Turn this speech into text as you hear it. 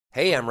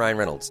Hey, I'm Ryan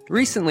Reynolds.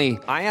 Recently,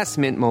 I asked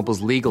Mint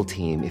Mobile's legal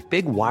team if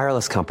big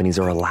wireless companies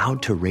are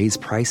allowed to raise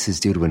prices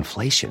due to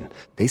inflation.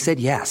 They said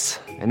yes.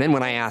 And then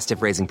when I asked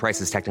if raising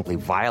prices technically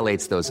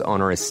violates those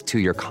onerous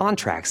two-year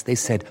contracts, they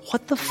said,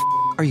 "What the f***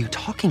 are you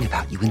talking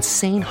about, you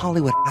insane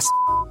Hollywood ass?"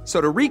 So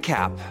to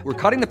recap, we're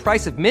cutting the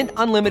price of Mint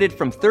Unlimited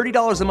from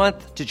 $30 a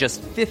month to just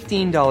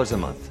 $15 a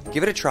month.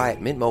 Give it a try at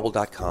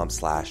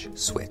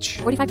mintmobile.com/switch.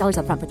 $45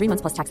 up front for 3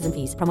 months plus taxes and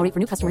fees. Promo rate for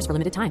new customers for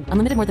limited time.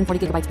 Unlimited more than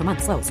 40 gigabytes per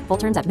month. Slows full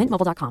terms at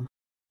mintmobile.com.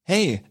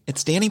 Hey,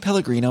 it's Danny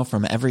Pellegrino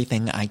from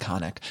Everything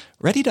Iconic.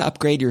 Ready to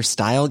upgrade your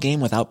style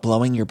game without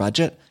blowing your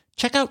budget?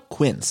 Check out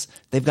Quince.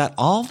 They've got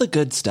all the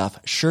good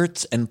stuff,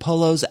 shirts and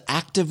polos,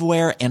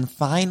 activewear, and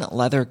fine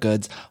leather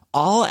goods,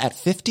 all at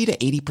 50 to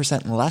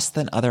 80% less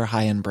than other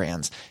high-end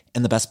brands.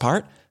 And the best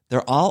part?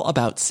 They're all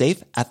about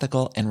safe,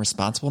 ethical, and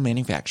responsible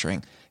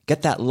manufacturing.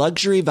 Get that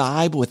luxury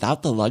vibe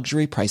without the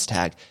luxury price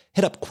tag.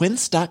 Hit up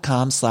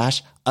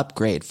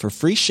quince.com/upgrade for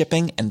free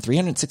shipping and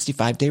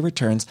 365-day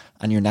returns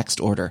on your next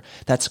order.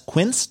 That's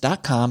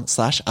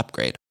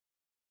quince.com/upgrade.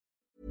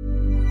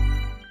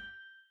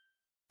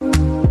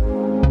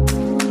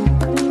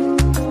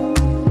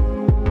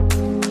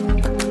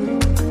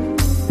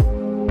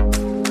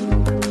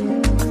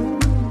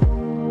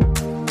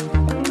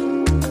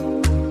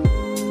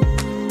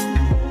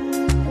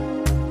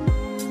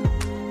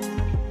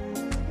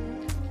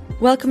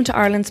 Welcome to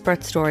Ireland's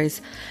Birth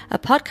Stories, a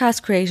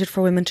podcast created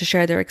for women to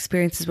share their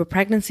experiences with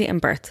pregnancy and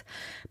birth.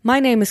 My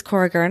name is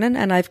Cora Gernan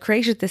and I've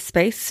created this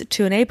space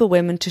to enable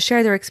women to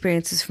share their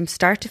experiences from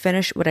start to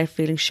finish without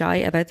feeling shy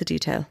about the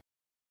detail.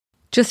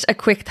 Just a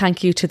quick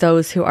thank you to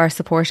those who are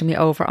supporting me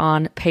over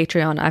on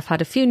Patreon. I've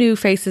had a few new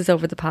faces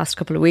over the past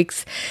couple of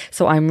weeks,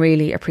 so I'm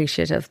really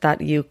appreciative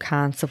that you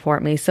can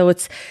support me. So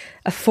it's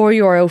a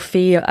 €4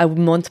 fee a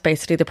month,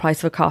 basically the price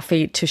of a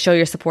coffee, to show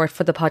your support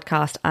for the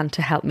podcast and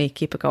to help me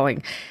keep it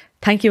going.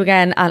 Thank you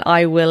again, and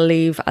I will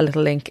leave a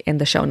little link in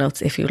the show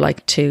notes if you'd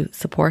like to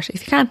support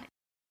if you can.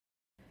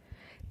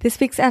 This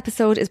week's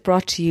episode is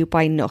brought to you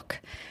by Nook.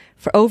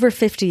 For over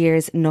 50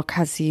 years, Nook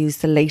has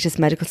used the latest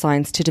medical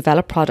science to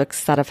develop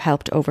products that have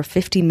helped over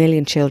 50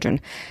 million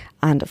children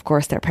and, of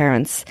course, their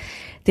parents.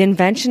 The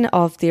invention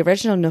of the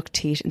original Nook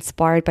teat,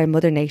 inspired by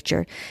Mother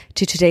Nature,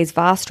 to today's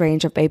vast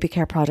range of baby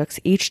care products,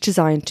 each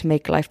designed to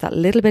make life that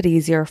little bit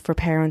easier for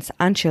parents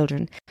and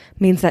children,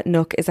 means that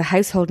Nook is a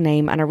household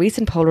name, and a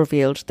recent poll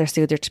revealed their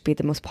soother to be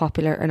the most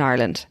popular in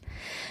Ireland.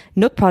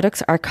 Nook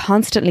products are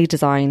constantly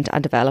designed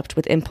and developed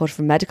with input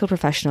from medical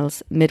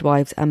professionals,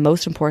 midwives, and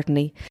most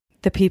importantly,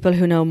 the people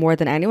who know more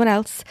than anyone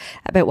else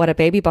about what a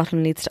baby bottle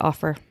needs to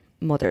offer,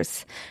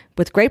 mothers.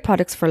 With great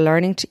products for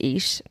learning to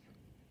eat,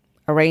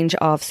 a range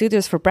of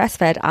soothers for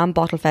breastfed and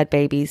bottle-fed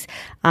babies,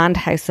 and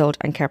household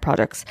and care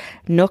products,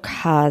 Nook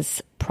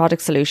has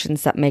product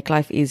solutions that make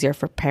life easier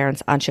for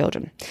parents and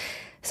children.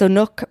 So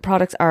Nook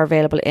products are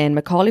available in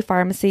Macaulay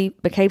Pharmacy,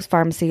 McCabe's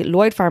Pharmacy,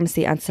 Lloyd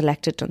Pharmacy and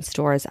selected Dunnes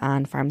stores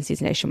and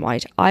pharmacies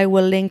nationwide. I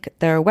will link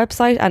their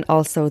website and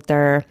also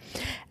their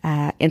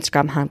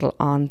Instagram handle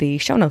on the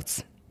show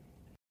notes.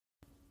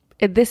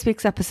 In this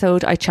week's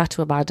episode, I chat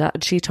to Amanda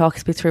and she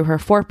talks me through her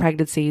 4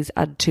 pregnancies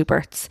and 2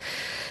 births.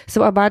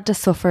 So Amanda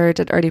suffered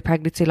an early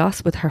pregnancy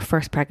loss with her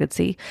first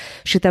pregnancy.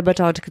 She then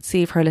went on to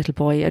conceive her little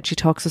boy, and she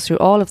talks us through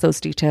all of those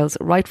details,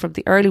 right from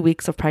the early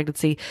weeks of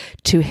pregnancy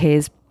to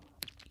his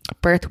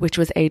birth, which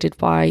was aided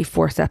by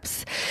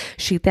forceps.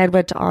 She then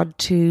went on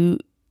to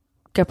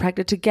get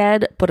pregnant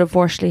again, but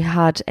unfortunately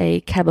had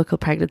a chemical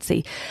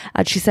pregnancy.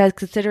 And she says,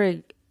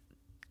 considering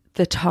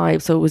the time,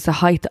 so it was the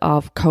height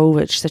of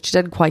COVID, she said she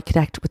didn't quite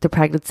connect with the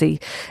pregnancy,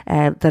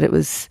 that it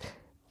was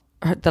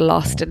the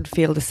loss didn't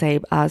feel the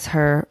same as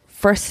her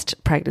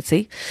first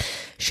pregnancy.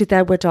 She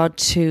then went on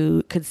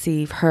to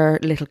conceive her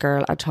little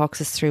girl and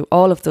talks us through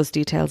all of those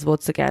details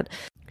once again.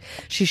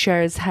 She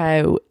shares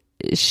how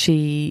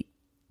she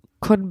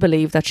couldn't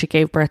believe that she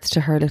gave birth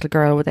to her little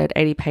girl without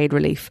any pain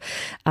relief,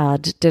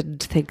 and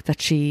didn't think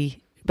that she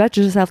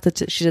imagined herself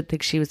that she didn't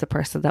think she was the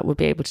person that would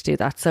be able to do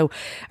that. So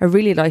a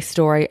really nice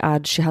story,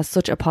 and she has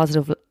such a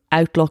positive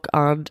outlook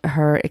on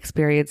her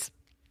experience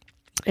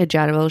in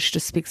general. She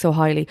just speaks so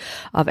highly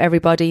of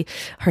everybody.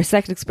 Her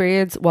second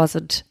experience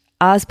wasn't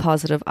as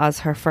positive as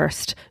her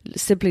first.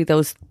 Simply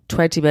those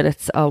 20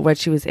 minutes when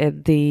she was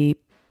in the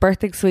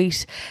birthing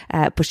suite,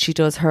 but she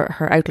does,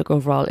 her outlook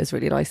overall is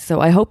really nice.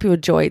 So I hope you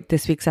enjoyed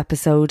this week's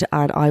episode,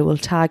 and I will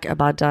tag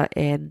Amanda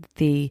in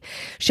the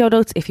show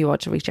notes if you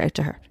want to reach out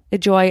to her.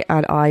 Enjoy,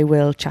 and I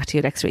will chat to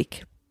you next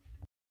week.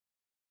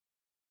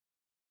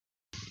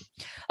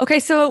 Okay,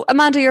 so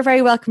Amanda, you're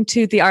very welcome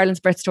to the Ireland's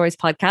Birth Stories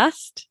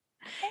podcast.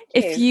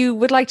 If you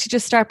would like to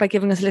just start by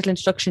giving us a little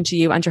introduction to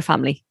you and your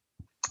family.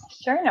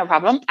 Sure, no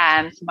problem.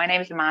 So my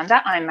name is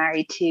Amanda. I'm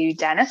married to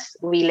Dennis.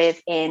 We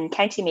live in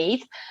County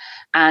Meath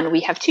and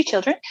we have 2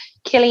 children.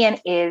 Killian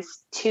is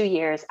 2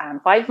 years and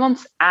 5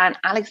 months and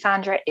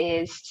Alexandra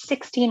is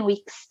 16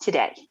 weeks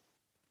today.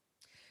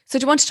 So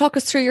do you want to talk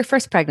us through your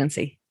first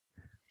pregnancy?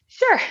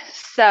 Sure.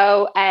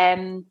 So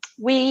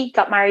we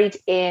got married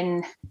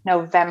in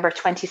November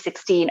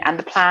 2016 and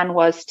the plan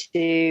was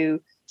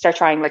to start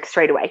trying like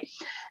straight away.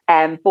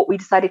 But we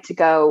decided to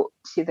go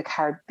to the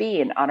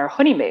Caribbean on our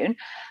honeymoon.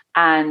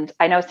 And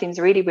I know it seems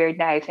really weird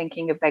now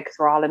thinking of, because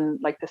we're all in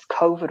like this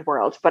COVID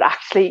world, but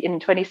actually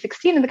in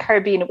 2016 in the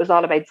Caribbean, it was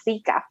all about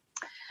Zika.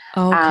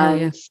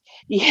 Okay. And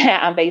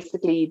and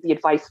basically the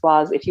advice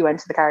was, if you went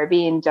to the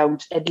Caribbean,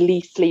 don't at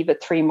least leave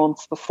it 3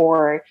 months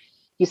before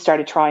you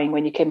started trying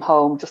when you came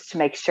home, just to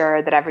make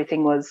sure that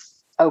everything was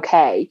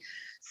okay.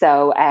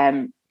 So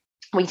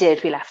we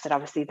left it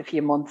obviously the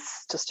few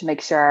months just to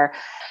make sure.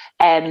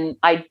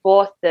 I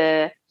bought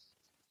the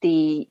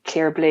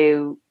Clear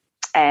Blue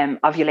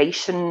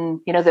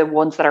ovulation, the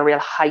ones that are real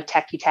high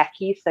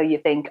techy. So you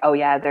think, oh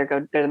yeah, they're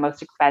good, they're the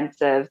most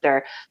expensive,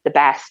 they're the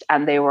best,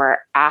 and they were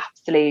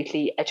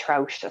absolutely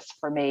atrocious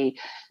for me.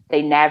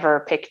 They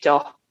never picked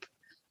up.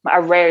 I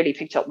rarely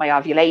picked up my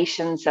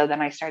ovulation, so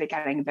then I started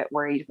getting a bit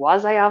worried.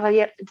 Was I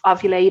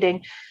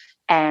ovulating?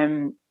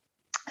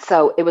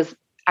 So it was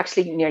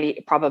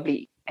actually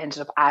probably ended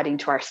up adding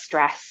to our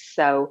stress.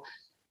 So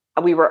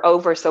we were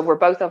we're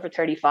both over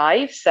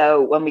 35.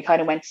 So when we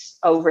kind of went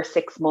over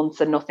 6 months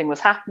and nothing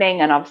was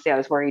happening, and obviously I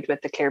was worried with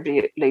the Clear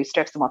Blue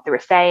strips and what they were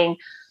saying,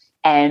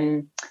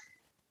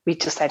 we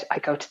just said, I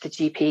go to the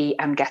GP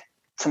and get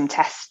some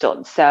tests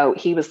done. So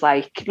he was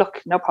like,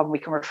 look, no problem, we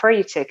can refer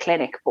you to a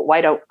clinic, but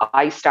why don't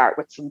I start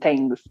with some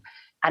things?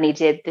 And he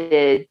did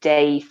the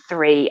day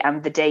 3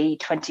 and the day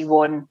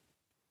 21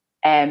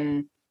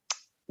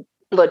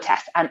 blood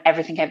test, and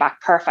everything came back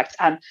perfect.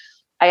 And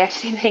I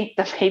actually think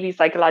that maybe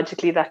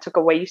psychologically that took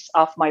a weight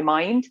off my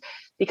mind,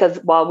 because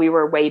while we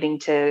were waiting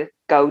to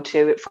go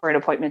for an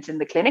appointment in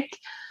the clinic,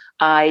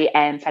 I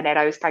found out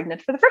I was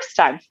pregnant for the first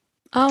time.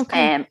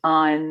 Okay.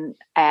 On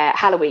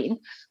Halloween.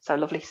 So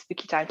lovely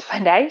spooky time to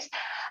find out.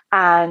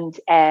 And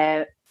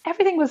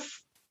everything was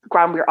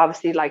grand. We were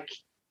obviously, like,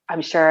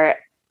 I'm sure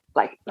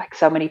like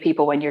so many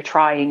people, when you're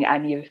trying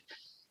and you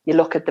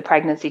look at the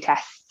pregnancy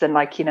tests and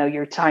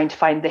you're trying to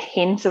find the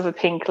hint of a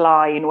pink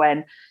line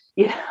when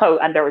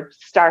and they were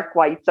stark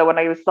white. So when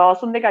I saw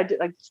something, I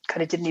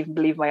kind of didn't even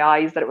believe my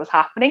eyes that it was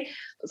happening. It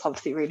was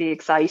obviously really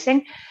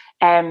exciting.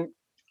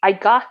 I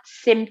got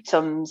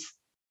symptoms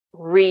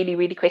really,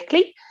 really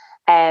quickly.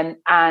 And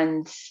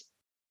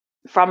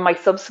from my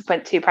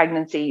subsequent 2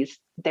 pregnancies,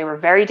 they were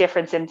very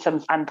different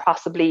symptoms and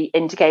possibly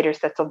indicators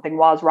that something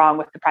was wrong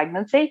with the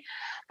pregnancy.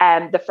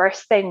 The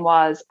first thing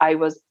was I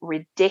was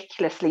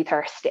ridiculously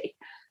thirsty.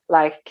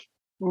 Like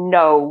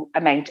no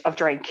amount of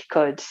drink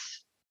could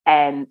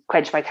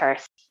quench my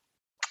thirst.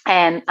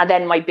 And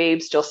then my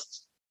boobs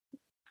just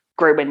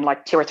grew in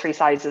like 2 or 3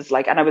 sizes.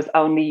 And I was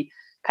only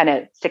kind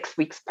of 6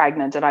 weeks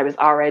pregnant and I was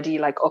already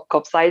like up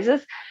cup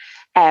sizes.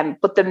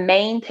 But the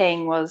main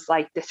thing was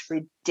like this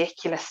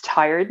ridiculous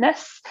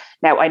tiredness.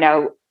 Now I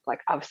know,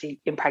 like,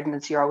 obviously in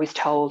pregnancy you're always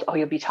told, oh,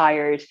 you'll be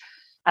tired.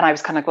 And I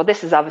was kind of like, well,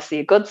 this is obviously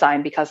a good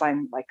sign because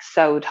I'm like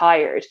so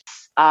tired.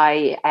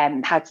 I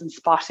had some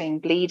spotting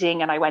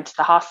bleeding and I went to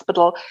the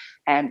hospital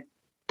and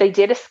they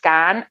did a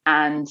scan.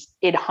 And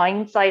in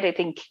hindsight, I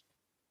think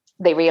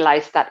they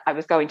realized that I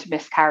was going to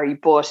miscarry,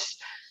 but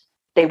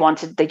they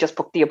just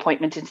booked the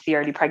appointment into the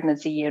early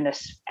pregnancy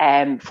unit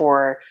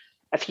for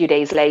a few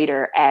days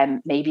later.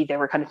 And maybe they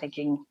were kind of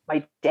thinking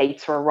my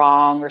dates were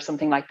wrong or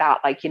something like that.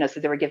 So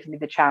they were giving me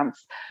the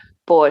chance.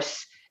 But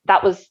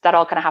that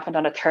all kind of happened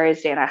on a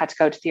Thursday, and I had to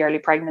go to the early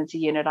pregnancy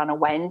unit on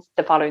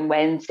the following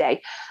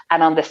Wednesday.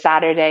 And on the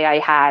Saturday, I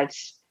had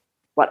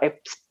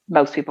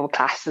most people would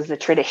class as a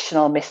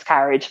traditional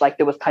miscarriage. Like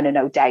there was kind of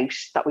no doubt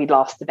that we'd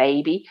lost the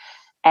baby.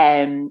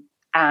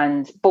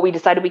 But we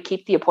decided we'd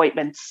keep the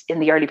appointments in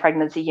the early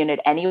pregnancy unit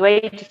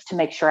anyway, just to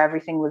make sure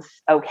everything was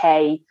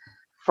okay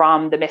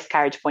from the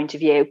miscarriage point of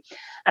view.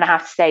 And I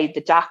have to say,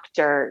 the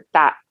doctor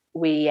that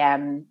we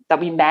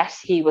met,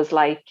 he was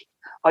like,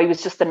 he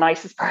was just the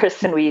nicest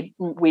person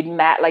we'd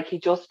met. Like he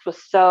just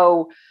was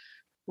so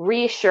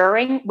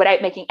reassuring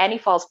without making any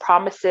false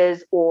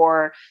promises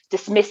or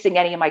dismissing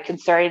any of my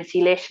concerns.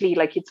 He literally,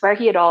 like, he'd swear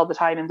he had all the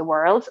time in the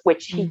world,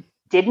 which he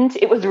didn't.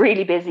 It was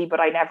really busy, but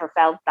I never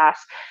felt that.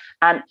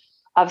 And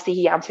obviously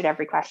he answered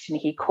every question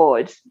he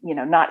could,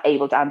 not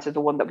able to answer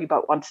the one that we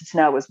both wanted to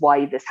know, is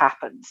why this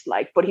happened.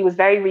 But he was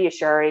very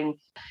reassuring.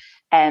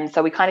 And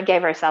so we kind of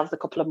gave ourselves a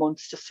couple of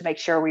months just to make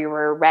sure we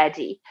were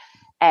ready.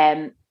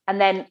 And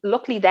then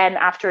luckily then,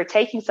 after it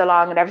taking so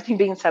long and everything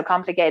being so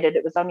complicated,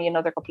 it was only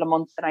another couple of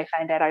months that I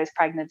found out I was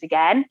pregnant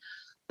again.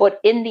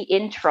 But in the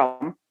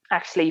interim,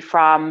 actually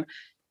from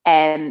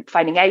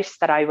finding out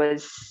that I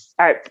was,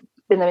 or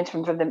in the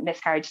interim from the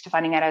miscarriage to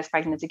finding out I was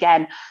pregnant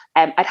again,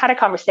 I'd had a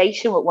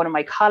conversation with one of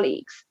my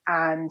colleagues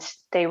and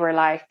they were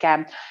like,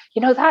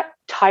 that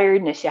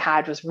tiredness you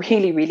had was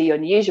really, really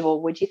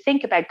unusual. Would you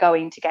think about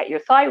going to get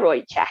your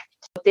thyroid checked?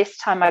 This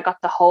time I got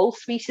the whole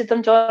suite of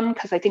them done,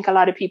 because I think a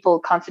lot of people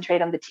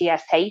concentrate on the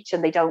TSH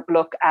and they don't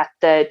look at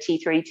the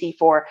T3,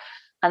 T4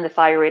 and the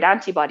thyroid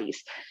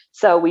antibodies.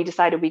 So we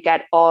decided we'd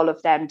get all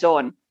of them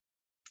done.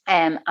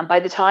 And by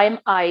the time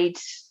I'd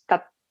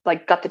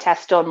got the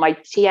test done, my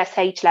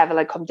TSH level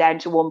had come down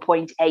to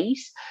 1.8,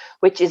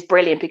 which is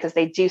brilliant, because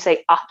they do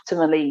say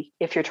optimally,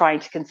 if you're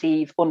trying to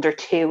conceive, under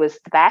 2 is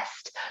the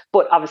best.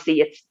 But obviously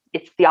it's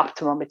it's the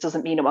optimum. It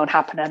doesn't mean it won't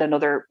happen at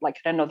another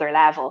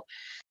level.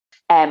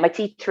 My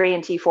T3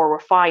 and T4 were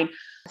fine.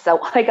 So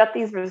I got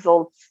these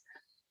results,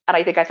 and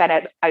I think I found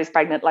out I was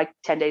pregnant like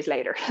 10 days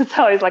later.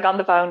 So I was like on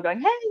the phone going,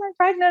 hey, I'm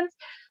pregnant.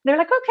 And they're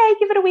like, okay,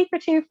 give it a week or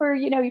two for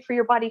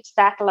your body to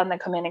settle, and then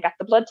come in and get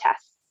the blood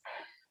tests.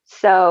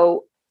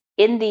 So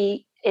in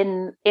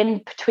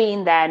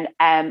between then,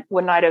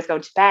 one night I was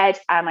going to bed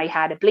and I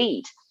had a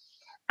bleed,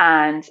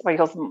 and my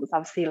husband was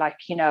obviously like,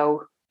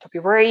 don't be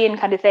worrying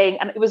kind of thing.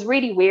 And it was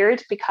really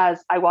weird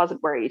because I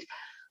wasn't worried.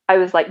 I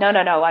was like, no,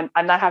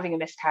 I'm not having a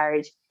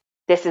miscarriage.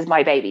 This is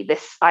my baby.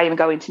 I am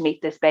going to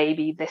meet this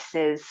baby. This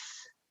is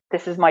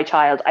my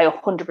child. I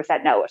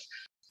 100% know it.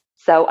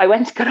 So I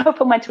got up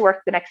and went to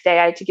work the next day.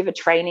 I had to give a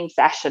training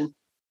session.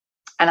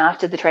 And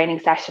after the training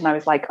session, I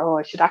was like, oh,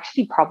 I should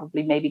actually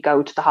probably maybe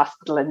go to the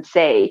hospital and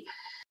see.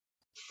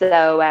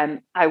 So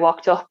I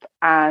walked up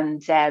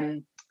and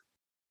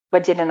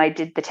went in and I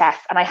did the test.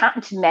 And I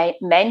happened to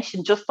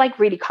mention, just like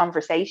really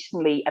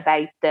conversationally,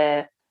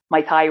 about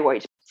my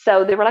thyroid.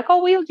 So they were like,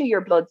 oh, we'll do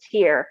your bloods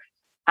here.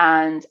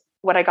 And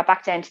when I got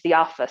back down to the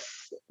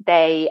office,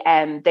 they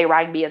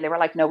rang me and they were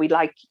like, no, we'd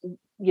like,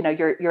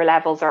 your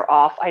levels are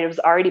off. I was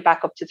already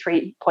back up to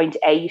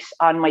 3.8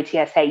 on my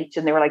TSH.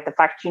 And they were like, the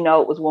fact it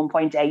was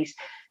 1.8,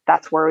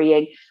 that's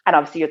worrying. And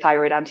obviously your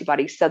thyroid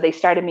antibodies. So they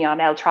started me on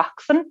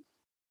L-Troxin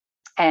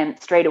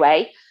straight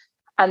away.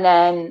 And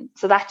then,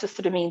 so that just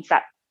sort of means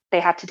that they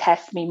had to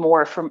test me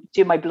more,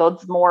 do my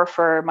bloods more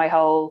for my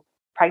whole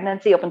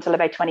pregnancy up until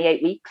about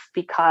 28 weeks,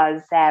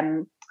 because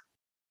I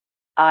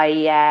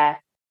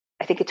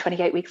think at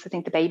 28 weeks, I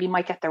think the baby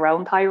might get their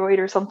own thyroid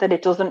or something.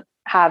 It doesn't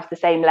have the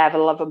same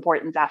level of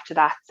importance after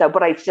that. So,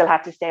 but I still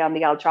had to stay on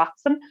the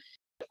L-Troxin.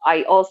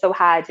 I also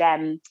had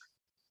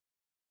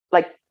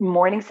like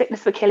morning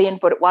sickness with Killian,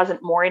 but it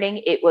wasn't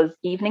morning, it was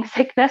evening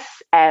sickness,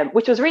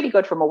 which was really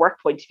good from a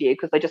work point of view,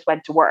 because I just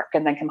went to work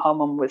and then came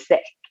home and was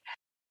sick.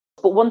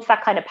 But once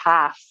that kind of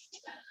passed,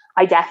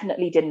 I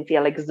definitely didn't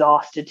feel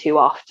exhausted too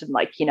often.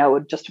 Like,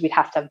 we'd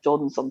have to have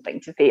done something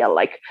to feel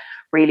like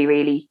really,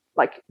 really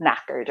like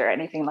knackered or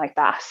anything like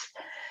that.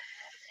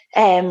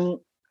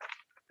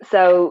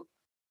 So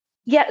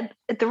yeah,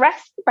 the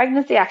rest of the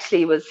pregnancy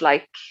actually was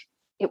like,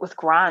 it was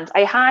grand.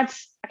 I had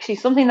actually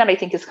something that I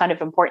think is kind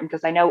of important,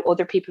 because I know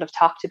other people have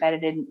talked about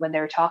it when they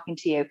were talking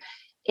to you,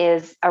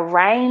 is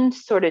around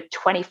sort of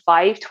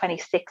 25,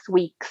 26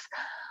 weeks.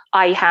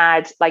 I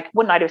had like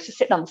one night I was just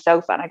sitting on the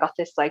sofa and I got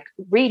this like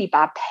really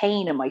bad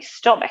pain in my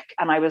stomach,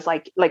 and I was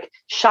like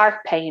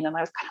sharp pain, and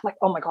I was kind of like,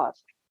 oh my God,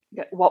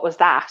 what was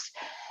that?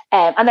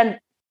 And then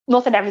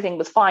everything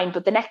was fine.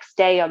 But the next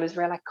day I was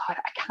really like, God,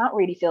 I can't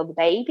really feel the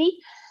baby.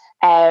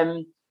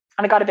 And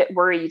I got a bit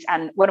worried.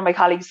 And one of my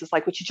colleagues was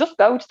like, would you just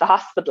go to the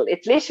hospital?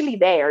 It's literally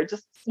there.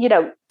 Just,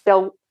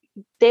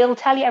 they'll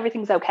tell you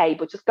everything's okay,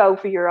 but just go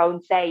for your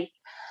own sake.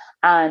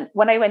 And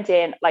when I went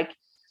in,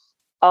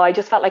 I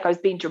just felt like I was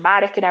being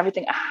dramatic and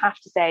everything. I have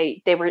to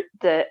say, they were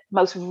the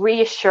most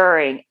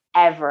reassuring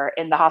ever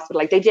in the hospital.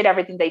 Like, they did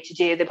everything they could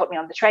do. They put me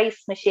on the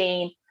trace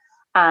machine,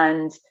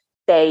 and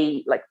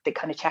they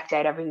kind of checked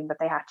out everything that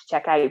they had to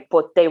check out.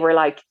 But they were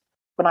like,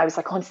 when I was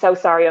like, oh, I'm so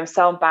sorry, I'm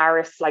so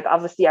embarrassed, like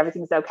obviously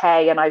everything's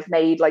okay, and I've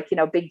made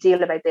big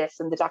deal about this.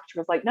 And the doctor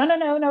was like, no,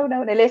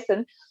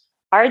 listen,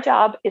 our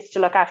job is to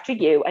look after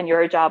you, and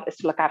your job is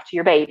to look after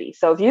your baby.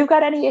 So if you've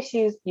got any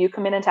issues, you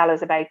come in and tell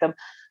us about them.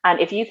 And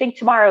if you think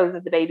tomorrow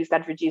that the baby's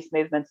got reduced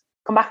movements,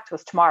 come back to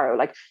us tomorrow.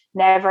 Like,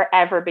 never,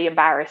 ever be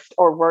embarrassed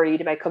or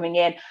worried about coming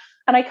in.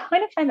 And I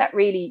kind of find that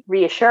really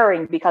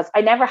reassuring, because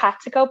I never had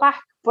to go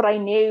back, but I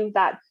knew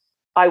that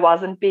I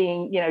wasn't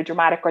being,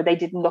 dramatic, or they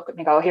didn't look at me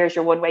and go, oh, here's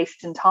your one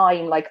wasting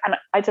time. And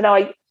I don't know,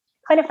 I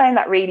kind of find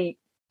that really,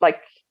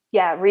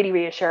 really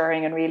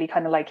reassuring, and really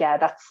kind of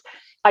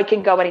I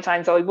can go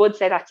anytime. So I would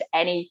say that to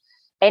any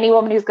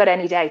woman who's got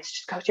any doubts,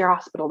 just go to your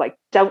hospital.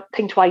 Don't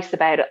think twice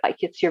about it.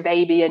 It's your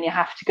baby and you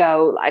have to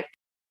go.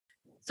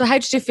 So how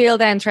did you feel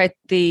then throughout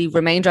the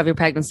remainder of your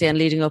pregnancy and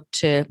leading up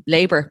to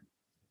labour?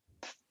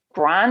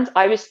 Grand.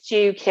 I was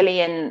due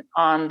Killian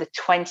on the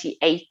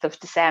 28th of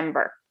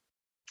December.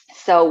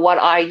 So what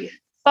I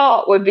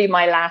thought would be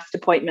my last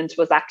appointment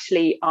was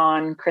actually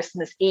on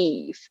Christmas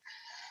Eve.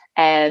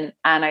 And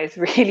I was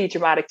really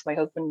dramatic to my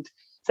husband,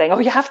 saying, oh,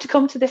 you have to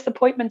come to this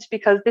appointment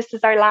because this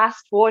is our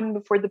last one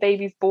before the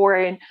baby's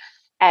born.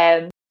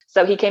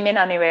 So he came in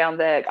anyway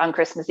on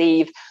Christmas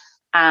Eve,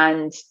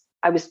 and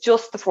I was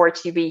just the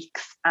 40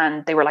 weeks,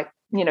 and they were like,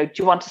 do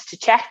you want us to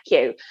check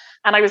you?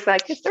 And I was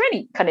like, is there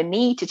any kind of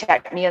need to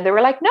check me? And they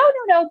were like, no,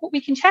 but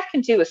we can check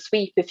and do a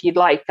sweep if you'd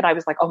like. And I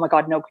was like, oh my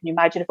God, no, can you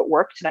imagine if it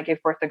worked and I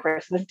gave birth on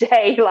Christmas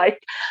Day? I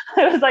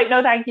was like,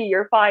 no, thank you,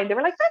 you're fine. They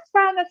were like, that's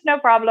fine, that's no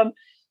problem.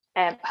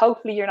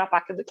 Hopefully you're not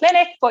back in the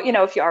clinic, but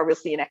if you are, we'll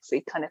see you next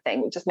week, kind of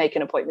thing. We'll just make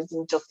an appointment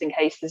just in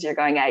case as you're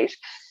going out.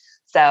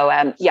 So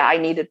I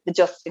needed the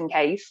just in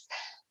case.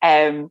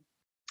 The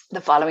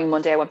following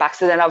Monday I went back.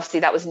 So then obviously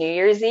that was New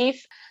Year's Eve.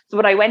 So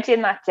when I went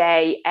in that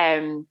day,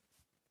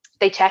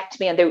 they checked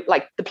me, and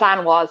the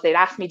plan was they'd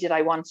asked me, did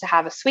I want to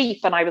have a sweep?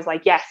 And I was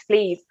like, yes,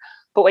 please.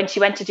 But when she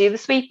went to do the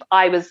sweep,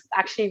 I was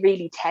actually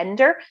really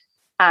tender.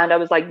 And I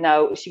was like,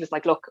 no, she was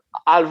like, look,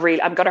 I'm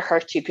going to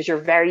hurt you because you're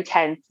very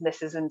tense. And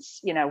this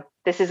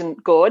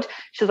isn't good.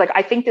 She was like,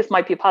 I think this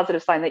might be a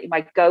positive sign that you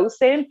might go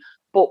soon,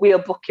 but we'll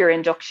book your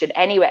induction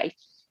anyway.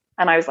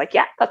 And I was like,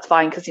 yeah, that's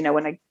fine. Because,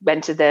 when I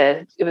went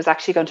to it was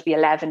actually going to be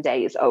 11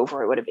 days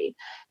over, it would have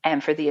been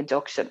for the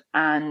induction.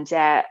 And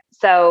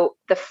so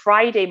the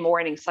Friday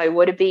morning, so I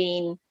would have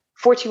been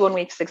 41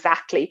 weeks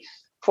exactly,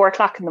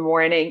 4:00 in the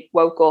morning,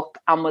 woke up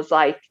and was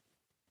like,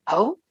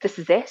 oh, this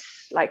is it.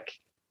 Like,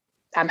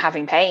 I'm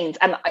having pains.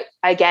 And I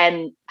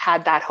again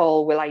had that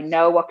whole, will I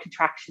know what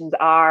contractions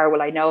are?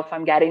 Will I know if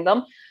I'm getting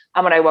them?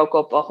 And when I woke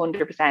up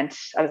 100%,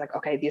 I was like,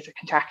 okay, these are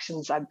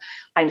contractions.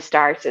 I'm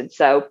started.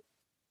 So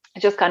I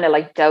just kind of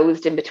like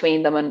dozed in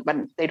between them, and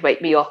when they'd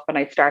wake me up and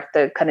I'd start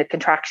the kind of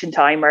contraction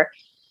timer.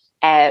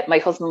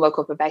 My husband woke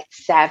up about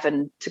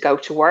 7 to go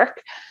to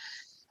work.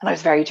 And I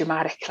was very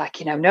dramatic,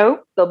 like, no,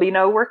 there'll be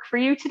no work for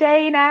you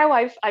today now.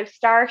 I've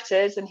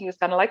started. And he was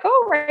kind of like,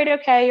 oh, right,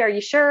 okay. Are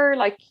you sure?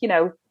 Like,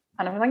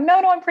 and I was like, no,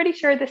 I'm pretty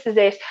sure this is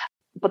it.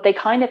 But they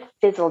kind of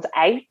fizzled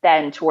out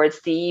then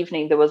towards the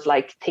evening. There was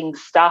like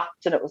things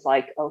stopped and it was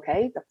like,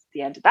 okay, that's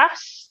the end of that.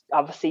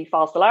 Obviously,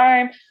 false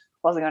alarm,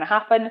 wasn't going to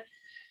happen.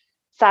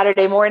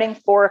 Saturday morning,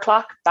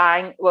 4:00,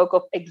 bang, woke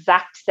up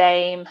exact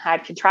same,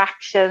 had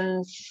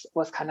contractions,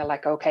 was kind of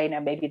like, okay, now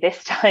maybe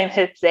this time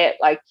it's it,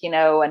 like,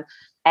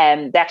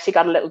 and they actually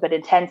got a little bit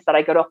intense that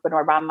I got up and I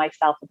ran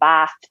myself a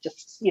bath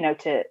just,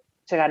 to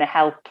kind of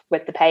help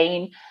with the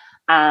pain.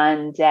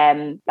 And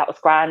that was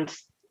grand.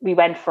 We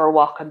went for a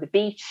walk on the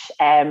beach.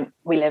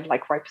 We live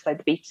like right beside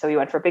the beach. So we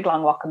went for a big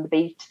long walk on the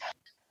beach.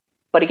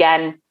 But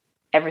again,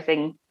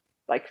 everything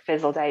like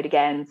fizzled out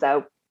again.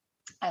 So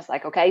I was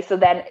like, okay. So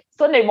then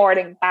Sunday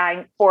morning,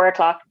 bang,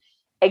 4:00,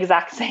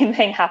 exact same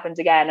thing happened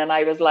again. And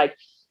I was like,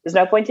 there's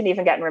no point in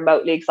even getting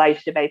remotely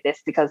excited about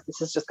this because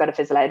this is just going to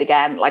fizzle out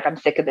again. Like, I'm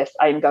sick of this.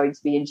 I'm going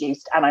to be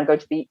induced and I'm going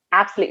to be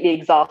absolutely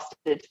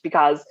exhausted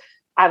because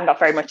I haven't got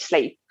very much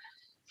sleep.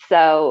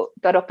 So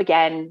got up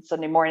again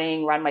Sunday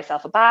morning, ran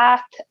myself a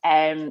bath,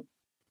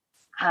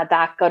 had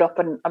that, got up,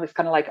 and I was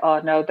kind of like,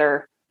 oh no,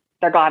 they're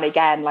gone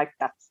again. Like,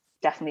 that's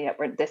definitely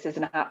it. This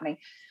isn't happening.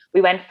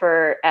 We went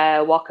for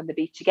a walk on the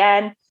beach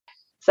again.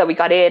 So we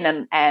got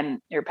in and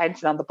you're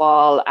bouncing on the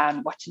ball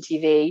and watching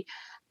TV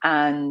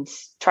and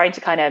trying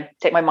to kind of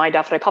take my mind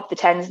off it. I popped the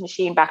TENS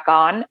machine back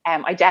on.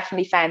 I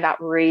definitely found that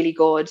really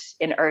good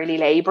in early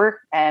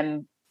labor.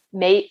 I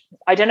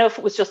don't know if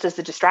it was just as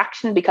a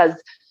distraction because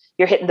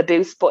you're hitting the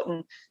boost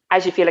button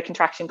as you feel a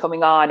contraction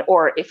coming on,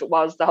 or if it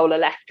was the whole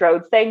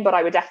electrodes thing, but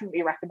I would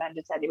definitely recommend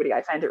it to anybody.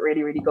 I found it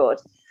really, really good.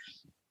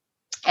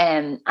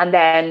 And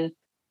then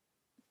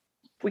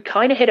we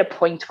kind of hit a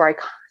point where I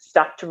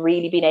stopped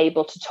really being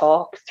able to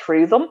talk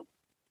through them.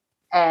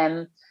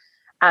 And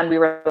we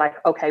were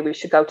like, okay, we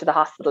should go to the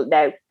hospital.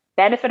 Now,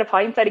 benefit of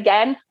hindsight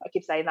again, I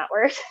keep saying that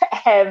word.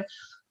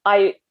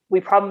 We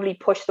probably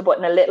pushed the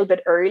button a little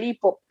bit early,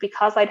 but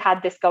because I'd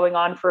had this going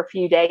on for a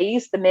few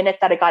days, the minute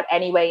that it got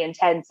anyway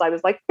intense, I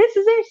was like, this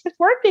is it,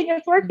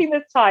 it's working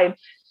this time.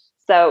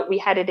 So we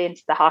headed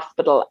into the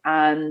hospital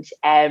and,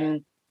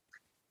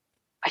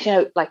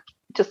 like,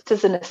 just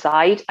as an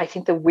aside, I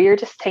think the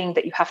weirdest thing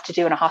that you have to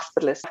do in a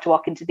hospital is to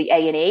walk into the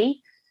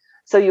A&E.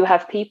 So you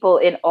have people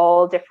in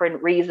all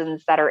different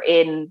reasons that are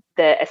in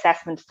the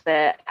assessment,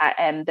 the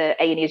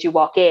A&E as you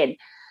walk in.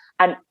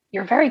 And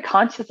you're very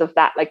conscious of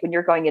that, like when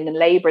you're going in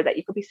labor, that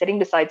you could be sitting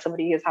beside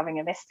somebody who's having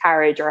a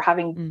miscarriage or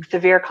having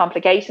severe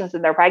complications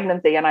in their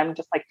pregnancy. And I'm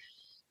just like,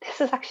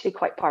 this is actually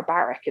quite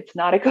barbaric. It's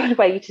not a good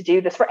way to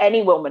do this for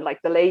any woman, like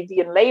the lady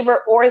in labor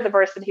or the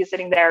person who's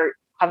sitting there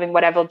having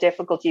whatever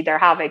difficulty they're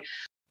having.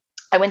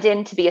 I went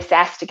in to be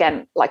assessed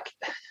again, like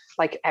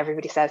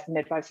everybody says, the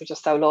midwives are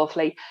just so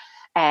lovely.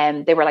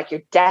 And they were like,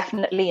 you're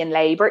definitely in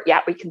labor.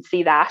 Yeah, we can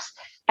see that.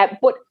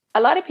 But a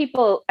lot of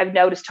people I've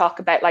noticed talk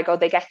about like, oh,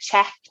 they get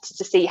checked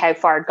to see how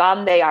far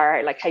gone they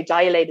are, like how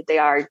dilated they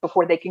are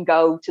before they can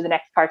go to the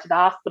next part of the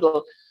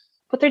hospital.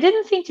 But there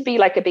didn't seem to be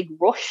like a big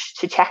rush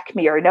to check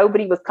me, or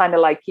nobody was kind of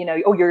like,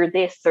 oh, you're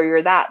this or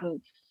you're that.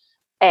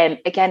 And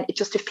again, it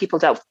just, if people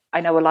don't,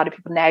 I know a lot of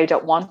people now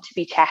don't want to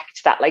be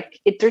checked, that like,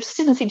 there just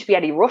didn't seem to be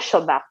any rush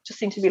on that. It just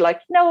seemed to be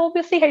like, no,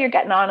 we'll see how you're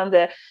getting on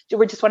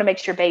we just want to make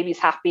sure baby's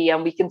happy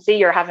and we can see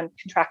you're having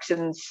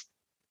contractions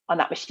on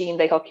that machine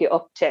they hook you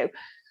up to.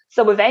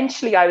 So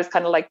eventually I was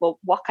kind of like, well,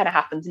 what kind of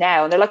happens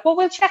now? And they're like, well,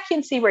 we'll check you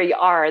and see where you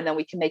are and then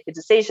we can make a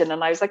decision.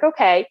 And I was like,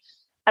 okay.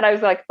 And I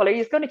was like, well, are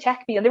you going to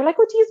check me? And they were like,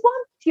 well,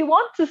 do you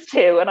want us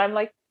to? And I'm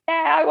like,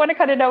 yeah, I want to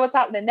kind of know what's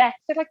happening next.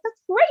 They're like, that's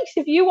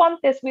great. If you want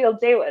this, we'll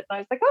do it. And I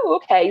was like, oh,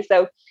 okay.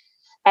 So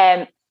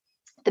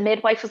the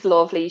midwife was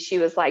lovely. She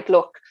was like,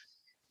 look,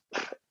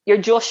 you're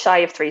just shy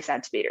of 3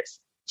 centimeters.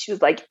 She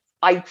was like,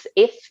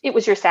 if it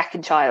was your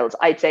second child,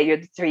 I'd say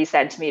you're 3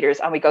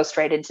 centimeters and we go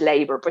straight into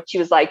labor. But she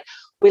was like,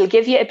 we'll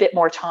give you a bit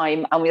more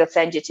time and we'll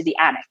send you to the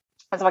annex.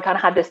 And so I kind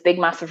of had this big,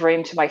 massive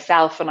room to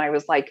myself. And I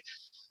was like,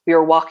 we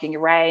were walking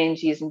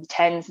around using the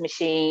TENS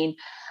machine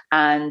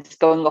and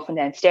going up and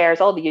down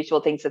stairs, all the usual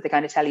things that they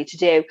kind of tell you to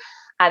do.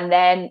 And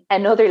then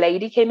another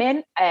lady came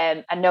in,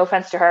 and no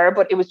offense to her,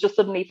 but it was just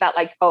suddenly felt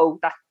like, oh,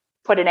 that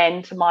put an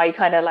end to my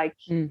kind of like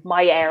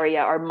my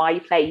area or my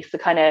place.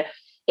 It kind of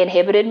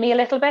inhibited me a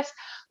little bit.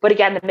 But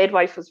again, the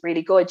midwife was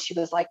really good. She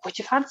was like, would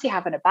you fancy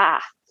having a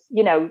bath?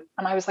 You know,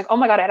 and I was like, oh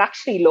my God, I'd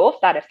actually love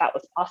that if that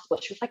was possible.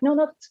 She was like, no,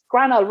 it's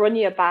grand, I'll run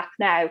you a bath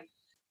now.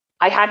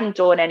 I hadn't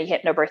done any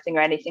hypnobirthing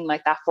or anything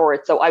like that for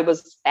it. So I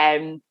was,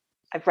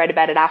 I've read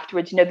about it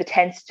afterwards, you know, the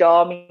tense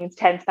jaw means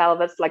tense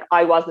pelvis. Like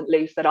I wasn't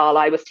loose at all.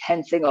 I was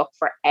tensing up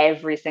for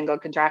every single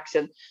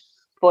contraction.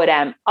 But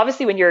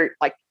obviously when you're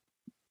like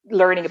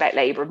learning about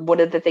labor, one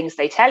of the things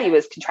they tell you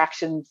is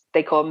contractions,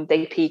 they come,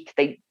 they peak,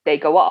 they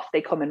go off,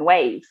 they come in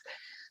waves.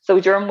 So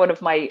during one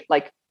of my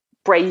like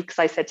breaks,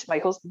 I said to my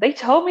husband, they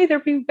told me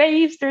there'd be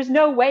waves, there's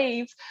no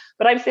waves,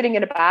 but I'm sitting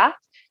in a bath.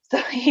 So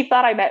he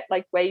thought I meant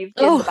like waves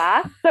in the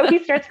bath. So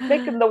he starts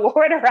flicking the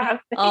water around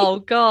me. Oh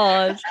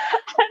God.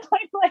 And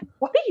I'm like,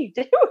 what are you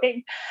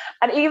doing?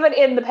 And even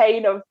in the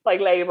pain of like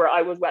labor,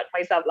 I was wetting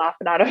myself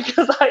laughing at him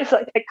because I was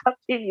like, I can't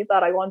believe you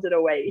thought I wanted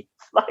a wave.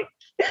 Like,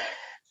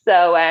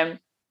 so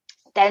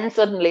then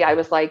suddenly I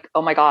was like,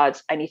 oh my God,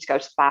 I need to go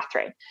to the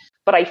bathroom.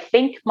 But I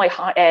think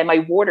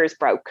my waters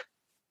broke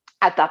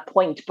at that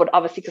point, but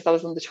obviously because I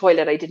was on the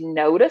toilet, I didn't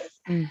notice.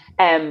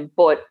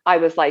 But I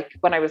was like,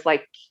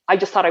 I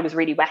just thought I was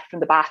really wet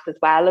from the bath as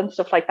well and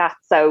stuff like that.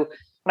 So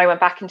when I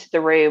went back into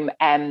the room,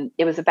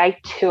 it was about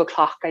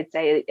 2:00, I'd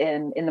say,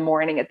 in the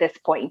morning at this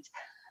point.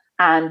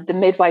 And the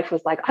midwife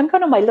was like, I'm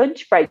going on my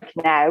lunch break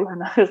now.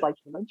 And I was like,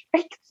 lunch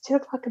break? It's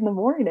 2:00 in the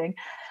morning.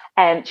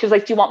 And she was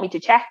like, do you want me to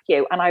check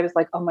you? And I was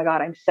like, oh my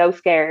God, I'm so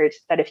scared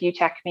that if you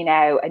check me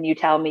now and you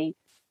tell me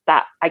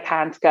that I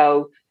can't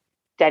go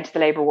down to the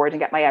labour ward and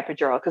get my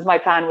epidural, because my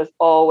plan was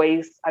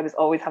I was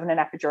always having an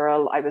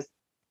epidural. I was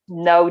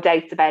no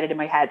doubts about it in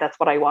my head. That's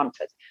what I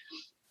wanted.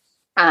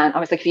 And I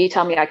was like, if you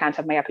tell me I can't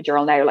have my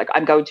epidural now, like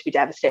I'm going to be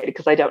devastated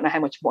because I don't know how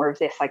much more of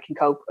this I can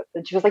cope with.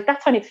 And she was like,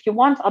 that's fine. If you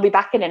want, I'll be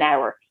back in an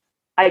hour.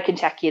 I can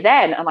check you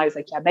then. And I was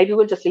like, yeah, maybe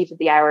we'll just leave it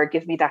the hour.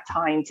 Give me that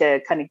time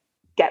to kind of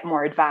get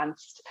more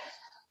advanced.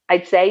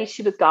 I'd say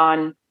she was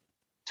gone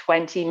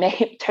 30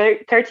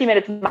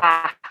 minutes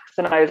max.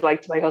 And I was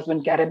like to my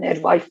husband, get a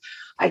midwife.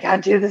 I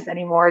can't do this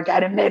anymore.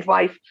 Get a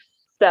midwife.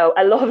 So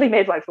a lovely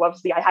midwife who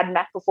obviously I hadn't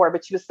met before,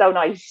 but she was so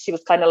nice. She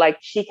was kind of like,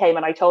 she came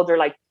and I told her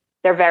like,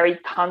 they're very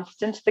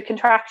constant, the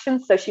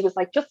contractions. So she was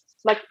like,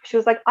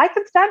 I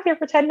can stand here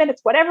for 10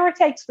 minutes, whatever it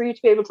takes for you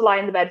to be able to lie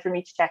in the bed for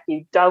me to check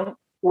you. Don't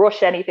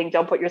rush anything.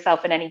 Don't put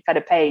yourself in any kind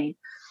of pain.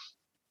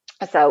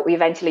 So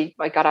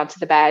I got onto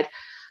the bed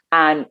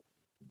and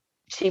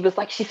she was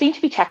like, she seemed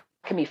to be checking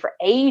me for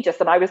ages.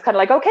 And I was kind of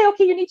like, okay,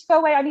 you need to go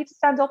away. I need to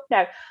stand up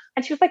now.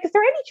 And she was like, is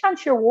there any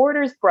chance your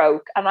waters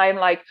broke? And I'm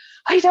like,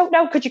 I don't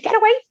know. Could you get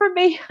away from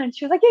me? And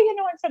she was like, yeah,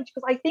 I'm sorry. She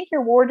goes, I think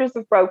your waters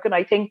have broken.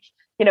 I think,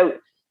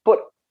 but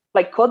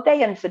like, could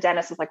they? And the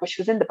dentist was like, well,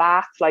 she was in the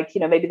bath. Like,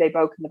 maybe they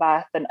broke in the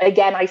bath. And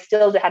again, I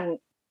still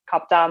hadn't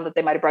copped on that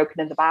they might have broken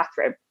in the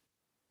bathroom.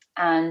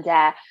 And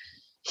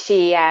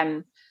she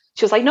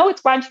was like, no,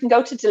 it's grand. You can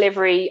go to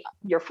delivery.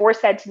 You're 4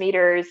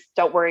 centimeters.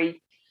 Don't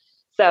worry.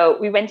 So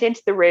we went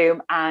into the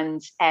room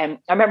and I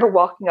remember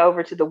walking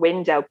over to the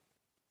window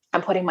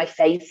and putting my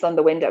face on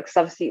the window because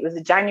obviously it was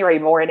a January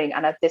morning.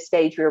 And at this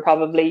stage, we were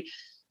probably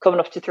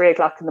coming up to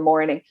 3:00 in the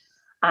morning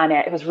and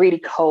it was really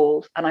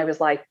cold. And I was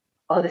like,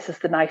 oh, this is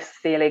the nicest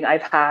feeling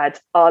I've had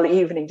all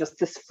evening, just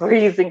this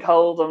freezing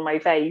cold on my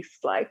face.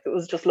 Like, it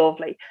was just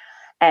lovely.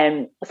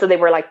 So they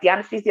were like, the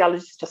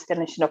anesthesiologist just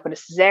finishing up with a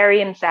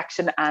cesarean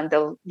section and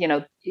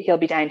he'll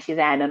be down to you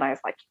then. And I was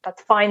like,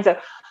 that's fine. So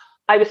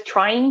I was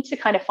trying to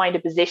kind of find a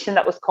position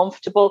that was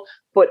comfortable,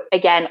 but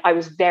again, I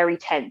was very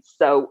tense.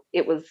 So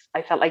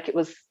I felt like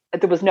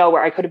there was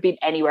nowhere, I could have been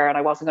anywhere and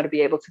I wasn't going to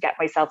be able to get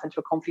myself into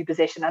a comfy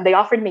position. And they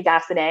offered me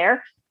gas and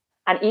air.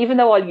 And even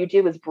though all you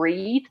do is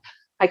breathe,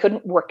 I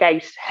couldn't work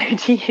out how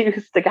to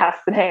use the gas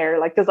and air.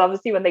 Like, because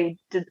obviously when they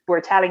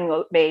were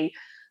telling me,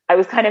 I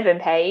was kind of in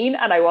pain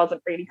and I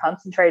wasn't really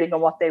concentrating on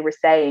what they were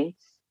saying.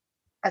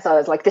 And so I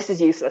was like, this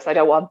is useless. I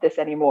don't want this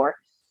anymore.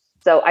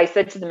 So I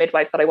said to the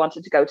midwife that I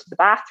wanted to go to the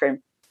bathroom.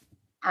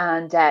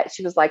 And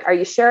she was like, are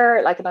you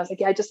sure? Like, and I was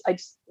like, yeah, I just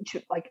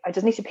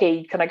need to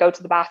pee. Can I go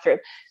to the bathroom?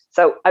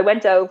 So I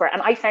went over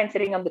and I found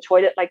sitting on the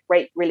toilet like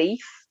great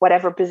relief,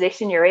 whatever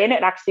position you're in.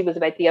 It actually was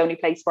about the only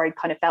place where I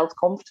kind of felt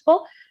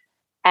comfortable.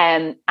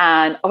 And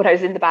when I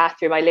was in the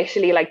bathroom, I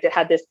literally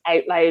had this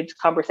out loud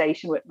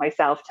conversation with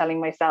myself,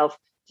 telling myself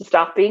to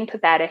stop being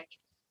pathetic,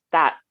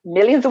 that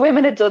millions of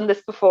women had done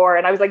this before.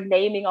 And I was like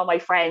naming all my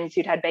friends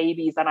who'd had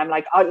babies. And I'm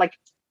like, oh, like,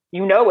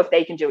 if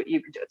they can do it,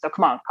 you can do it. So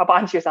come on, hop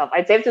on to yourself.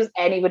 I'd say if there's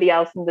anybody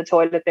else in the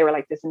toilet, they were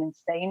like, there's an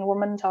insane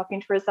woman talking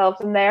to herself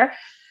in there.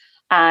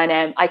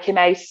 And I came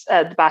out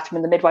the bathroom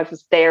and the midwife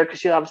was there because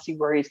she was obviously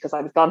worried because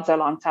I was gone so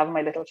long to have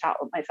my little chat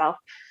with myself.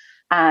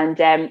 And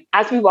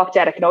as we walked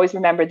out, I can always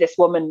remember this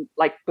woman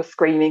was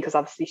screaming because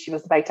obviously she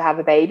was about to have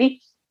a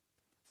baby.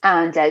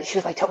 And she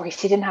was like, don't worry,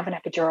 she didn't have an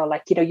epidural.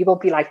 You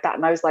won't be like that.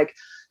 And I was like,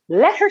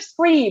 let her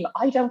scream.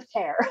 I don't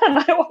care. And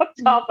I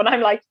walked off and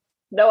I'm like,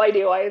 no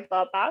idea why I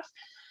thought that.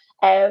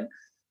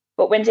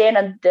 But went in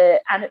and the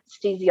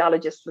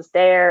anesthesiologist was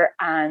there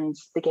and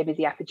they gave me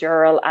the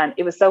epidural. And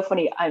it was so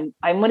funny. I'm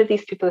one of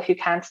these people who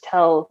can't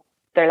tell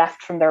their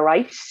left from their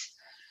right.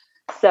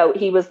 So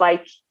he was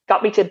like,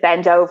 got me to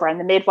bend over, and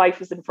the midwife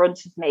was in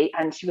front of me,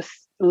 and she was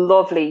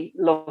lovely,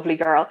 lovely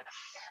girl.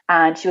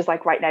 And she was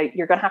like, right, now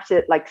you're going to have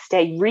to like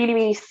stay really,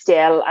 really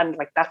still. And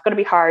like, that's going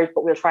to be hard,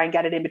 but we'll try and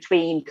get it in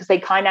between. Because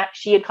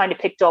she had kind of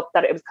picked up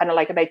that it was kind of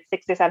like about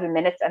 6 or 7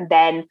 minutes. And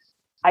then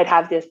I'd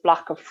have this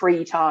block of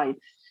free time.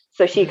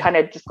 So she kind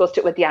of discussed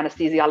it with the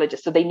anesthesiologist.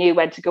 So they knew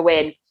when to go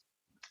in.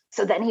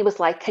 So then he was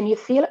like, can you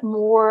feel it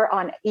more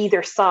on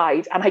either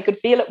side? And I could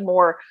feel it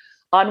more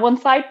on one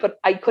side, but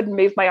I couldn't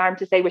move my arm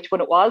to say which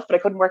one it was, but I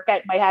couldn't work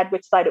out in my head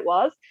which side it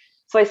was.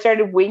 So I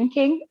started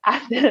winking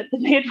at the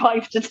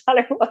midwife to tell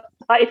her what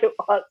side it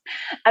was.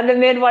 And the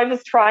midwife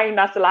was trying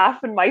not to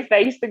laugh in my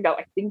face and go,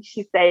 I think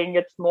she's saying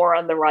it's more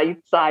on the right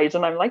side.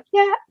 And I'm like,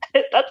 yeah,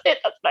 that's it.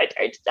 That's what I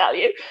tried to tell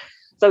you.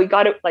 So he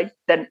got it, like,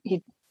 then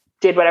he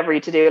did whatever he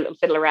had to do, a little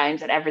fiddle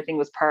around, and everything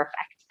was perfect.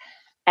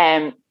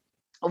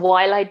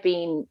 While I'd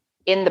been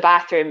in the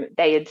bathroom,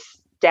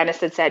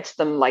 Dennis had said to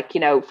them, like, you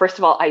know, first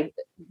of all, I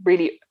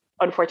really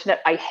unfortunate,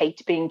 I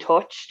hate being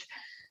touched.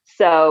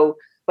 So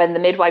when the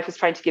midwife was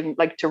trying to give,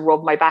 like, to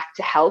rub my back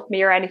to help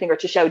me or anything, or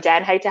to show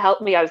Den how to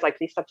help me, I was like,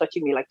 please stop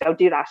touching me, like, don't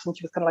do that. And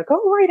she was kind of like,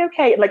 oh, right,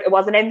 okay. Like, it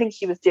wasn't anything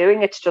she was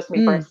doing. It's just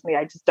me personally.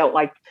 I just don't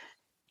like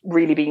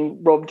really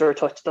being rubbed or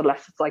touched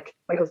unless it's like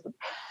my husband.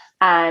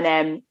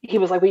 And he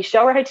was like, we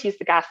show her how to use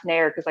the gas and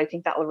air, because I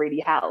think that will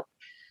really help.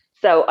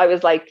 So I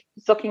was like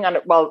sucking on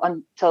it, well,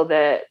 until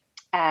the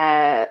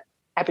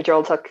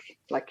epidural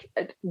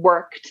it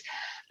worked.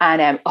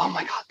 And oh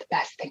my God, the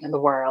best thing in the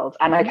world.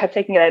 And I kept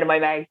taking it out of my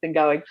mouth and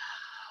going,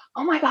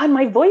 oh my God,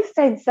 my voice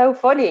sounds so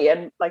funny.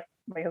 And like,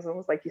 my husband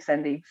was like, you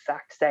sound the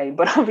exact same.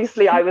 But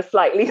obviously I was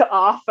slightly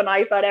off, and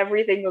I thought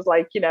everything was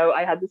like, you know,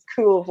 I had this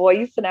cool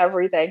voice and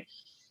everything.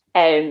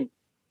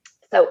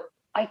 So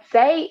I'd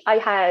say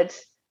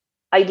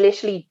I'd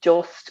literally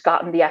just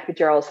gotten the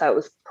epidural. So it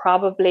was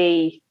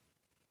probably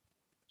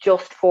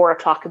just 4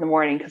 o'clock in the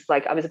morning, because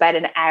like I was about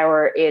an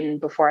hour in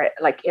before,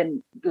 like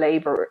in the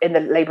labor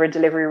and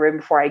delivery room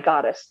before I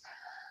got it.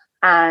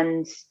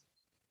 And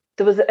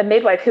there was a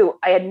midwife who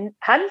I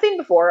hadn't seen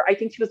before. I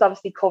think she was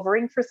obviously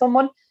covering for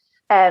someone.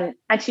 And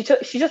she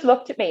just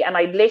looked at me, and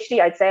I'd say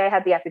I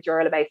had the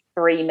epidural about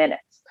 3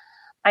 minutes.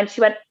 And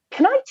she went,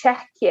 can I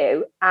check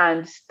you?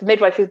 And the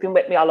midwife who's been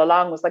with me all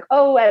along was like,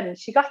 oh,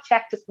 she got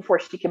checked just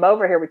before she came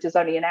over here, which is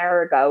only an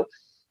hour ago.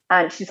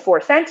 And she's 4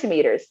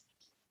 centimeters.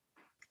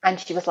 And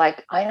she was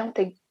like, I don't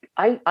think,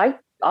 I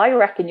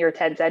reckon you're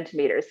 10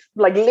 centimeters,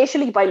 like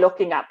literally by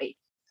looking at me.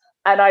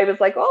 And I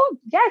was like, oh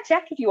yeah,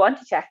 check if you want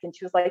to check. And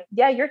she was like,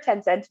 yeah, you're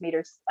 10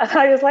 centimeters. And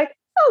I was like,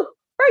 oh,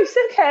 right,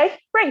 okay,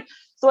 great.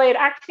 So I had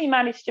actually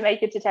managed to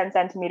make it to 10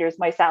 centimeters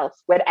myself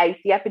without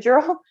the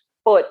epidural,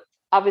 but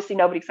obviously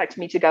nobody expected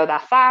me to go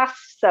that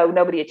fast. So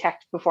nobody had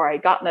checked before I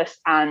had gotten it.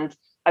 And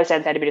I was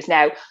 10 centimeters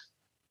now.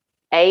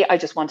 I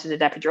just wanted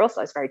an epidural,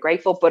 so I was very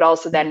grateful. But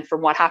also then from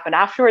what happened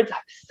afterwards, I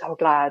was so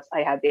glad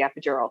I had the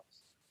epidural.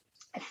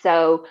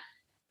 So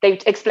they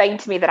explained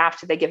to me that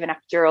after they give an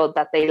epidural,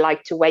 that they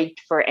like to wait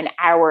for an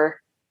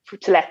hour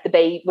to let the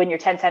baby, when you're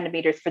 10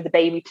 centimeters, for the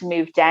baby to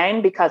move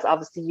down, because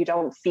obviously you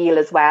don't feel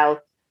as well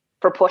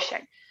for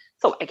pushing.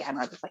 So again,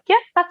 I was like, yeah,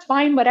 that's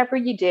fine, whatever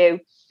you do.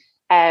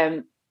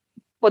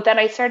 But then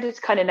I started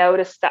to kind of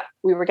notice that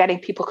we were getting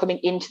people coming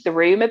into the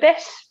room a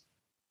bit.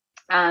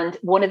 And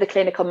one of the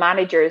clinical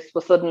managers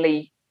was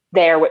suddenly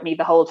there with me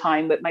the whole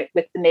time with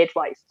the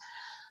midwife.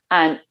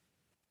 And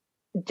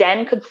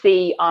Den could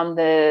see on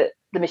the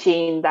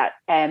machine that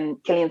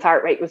Killian's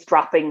heart rate was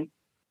dropping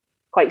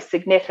quite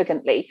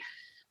significantly.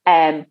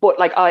 But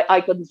like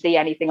I couldn't see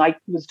anything. I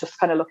was just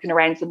kind of looking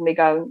around suddenly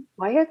going,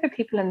 why are there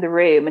people in the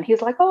room? And he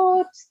was like,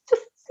 oh,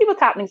 just see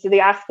what's happening. So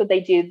they asked, could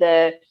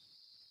they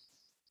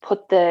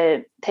put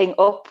the thing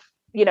up,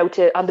 you know,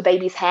 on the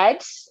baby's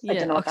head? Yeah, I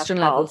don't know what oxygen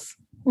that's called. levels.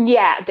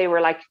 Yeah, they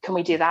were like, can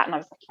we do that? And I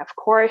was like, yeah, of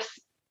course.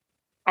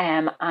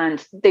 And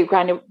they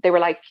were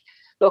like,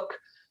 look,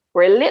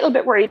 we're a little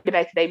bit worried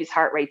about the baby's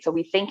heart rate. So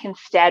we think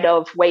instead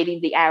of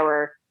waiting the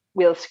hour,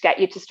 we'll get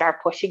you to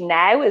start pushing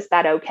now. Is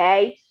that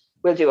okay?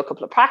 We'll do a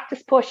couple of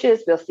practice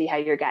pushes. We'll see how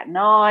you're getting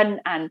on.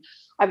 And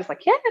I was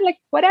like, yeah, like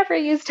whatever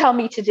you tell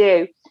me to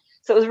do.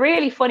 So it was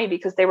really funny,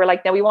 because they were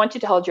like, now we want you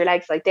to hold your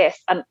legs like this.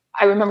 And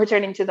I remember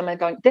turning to them and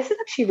going, this is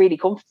actually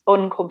really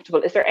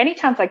uncomfortable. Is there any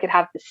chance I could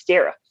have the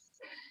stirrups?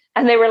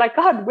 And they were like,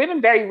 God,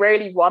 women very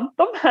rarely want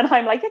them. And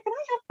I'm like, yeah, can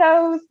I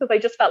have those? Because I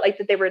just felt like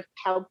that they were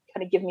help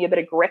kind of give me a bit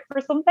of grip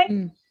or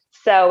something.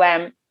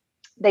 So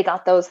they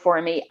got those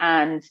for me,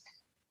 and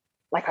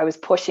like I was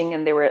pushing,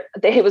 and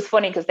it was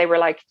funny because they were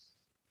like,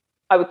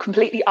 I was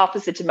completely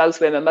opposite to most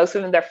women. Most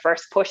women, their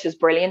first push is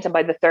brilliant, and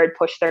by the third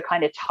push, they're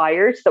kind of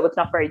tired, so it's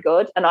not very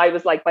good. And I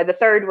was like, by the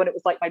third one, it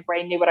was like my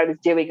brain knew what I was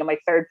doing, and my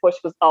third push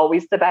was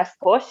always the best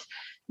push.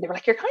 And they were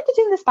like, you're kind of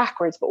doing this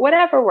backwards, but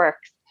whatever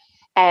works.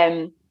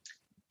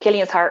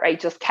 Killian's heart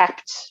rate just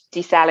kept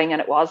decelerating, and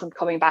it wasn't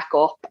coming back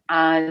up.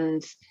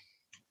 And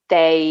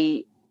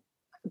they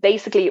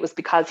basically it was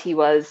because he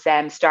was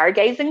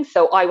stargazing.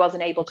 So I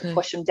wasn't able to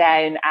push him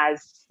down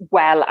as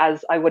well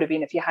as I would have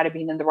been if he had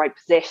been in the right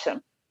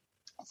position.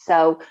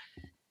 So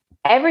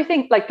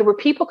everything, like there were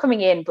people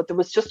coming in, but there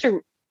was just a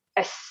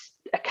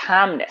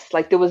calmness.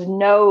 Like there was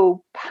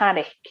no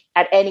panic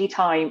at any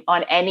time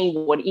on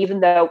anyone,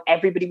 even though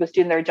everybody was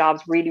doing their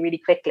jobs really,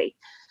 really quickly.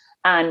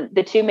 And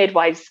the two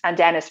midwives and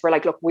Dennis were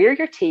like, look, we're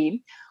your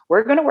team.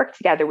 We're going to work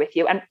together with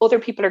you, and other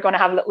people are going to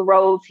have little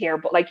roles here,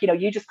 but like, you know,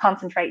 you just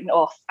concentrate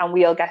on us and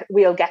we'll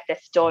get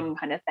this done,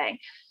 kind of thing.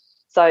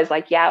 So I was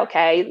like, yeah,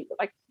 okay,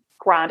 like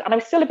grand. And I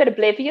was still a bit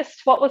oblivious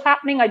to what was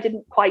happening. I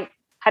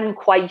hadn't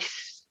quite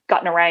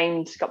got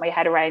my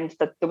head around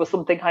that there was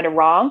something kind of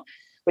wrong,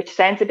 which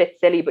sounds a bit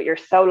silly, but you're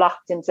so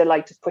locked into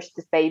like, just push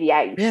this baby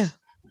out. Yeah.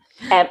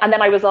 And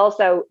then I was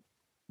also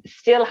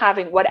still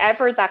having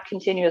whatever that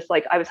continuous,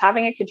 like I was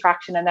having a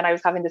contraction and then I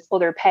was having this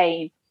other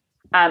pain.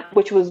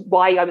 Which was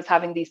why I was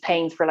having these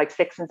pains for like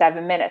 6 and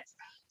 7 minutes.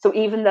 So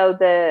even though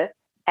the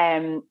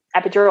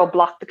epidural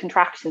blocked the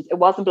contractions, it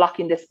wasn't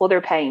blocking this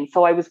other pain.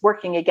 So I was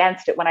working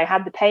against it. When I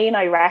had the pain,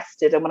 I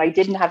rested. And when I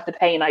didn't have the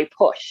pain, I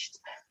pushed.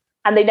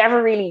 And they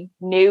never really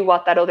knew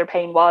what that other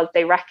pain was.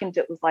 They reckoned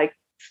it was like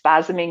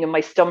spasming in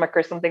my stomach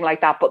or something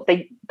like that. But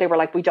they were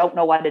like, we don't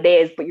know what it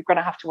is, but you're going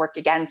to have to work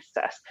against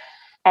it.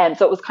 And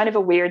so it was kind of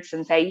a weird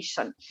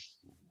sensation.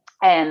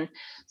 And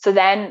so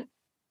then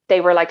they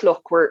were like,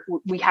 look,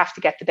 we have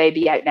to get the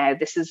baby out now.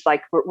 This is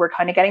like, we're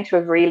kind of getting to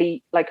a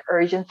really like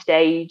urgent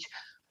stage.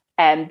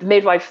 And the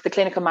midwife, the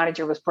clinical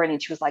manager, was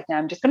brilliant. She was like, now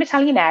I'm just going to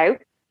tell you now,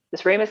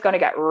 this room is going to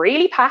get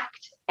really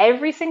packed.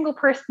 Every single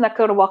person that's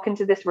going to walk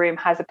into this room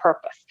has a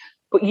purpose,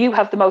 but you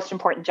have the most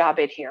important job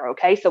in here.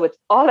 Okay. So it's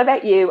all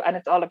about you and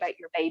it's all about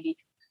your baby,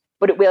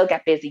 but it will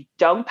get busy.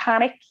 Don't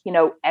panic. You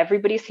know,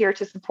 everybody's here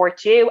to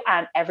support you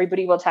and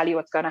everybody will tell you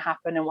what's going to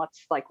happen and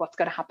what's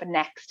going to happen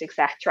next,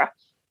 etc.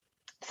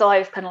 So I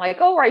was kind of like,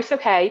 oh, right,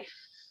 okay.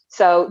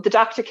 So the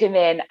doctor came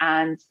in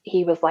and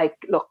he was like,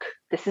 look,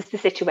 this is the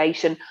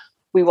situation.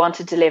 We want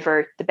to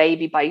deliver the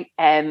baby by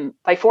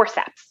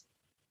forceps.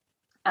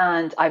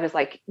 And I was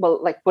like,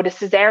 well, like, would a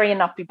cesarean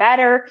not be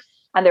better?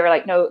 And they were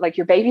like, no, like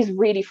your baby's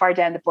really far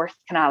down the birth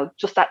canal.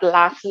 Just that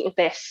last little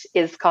bit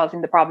is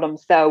causing the problem.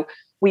 So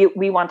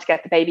we want to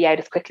get the baby out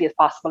as quickly as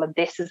possible. And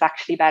this is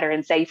actually better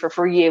and safer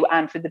for you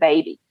and for the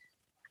baby.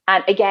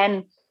 And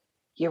again,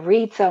 you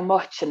read so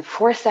much and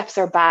forceps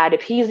are bad,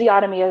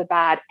 episiotomy is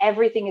bad,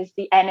 everything is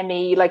the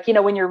enemy. Like, you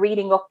know, when you're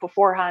reading up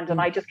beforehand, and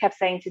I just kept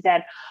saying to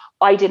Dan,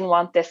 I didn't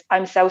want this.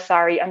 I'm so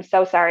sorry. I'm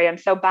so sorry. I'm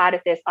so bad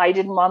at this. I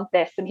didn't want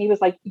this. And he was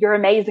like, you're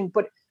amazing.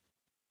 But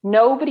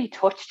nobody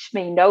touched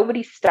me.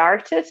 Nobody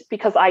started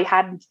because I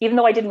hadn't, even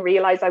though I didn't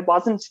realize I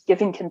wasn't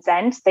giving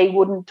consent, they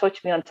wouldn't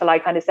touch me until I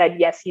kind of said,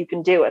 yes, you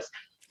can do it.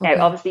 Okay.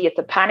 Now, obviously it's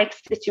a panic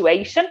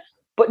situation,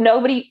 but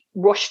nobody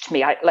rushed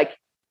me.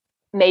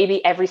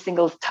 Maybe every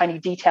single tiny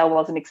detail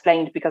wasn't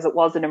explained because it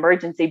was an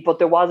emergency,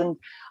 but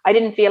I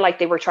didn't feel like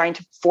they were trying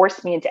to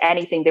force me into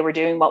anything. They were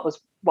doing what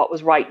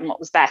was right and what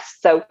was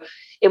best. So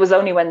it was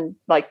only when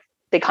like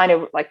they kind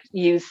of like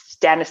used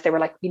Dennis, they were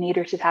like, you need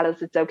her to tell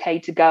us it's okay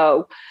to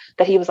go,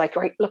 that he was like,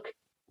 right, look,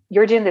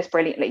 you're doing this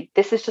brilliantly.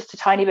 This is just a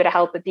tiny bit of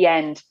help at the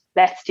end.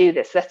 Let's do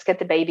this. Let's get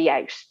the baby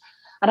out.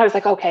 And I was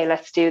like, okay,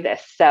 let's do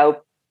this.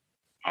 So,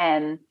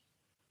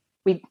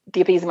 the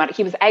appeasement,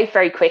 he was out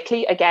very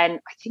quickly. Again,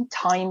 I think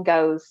time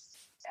goes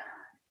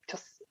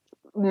just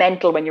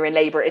mental when you're in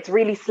labor. It's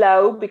really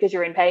slow because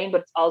you're in pain, but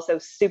it's also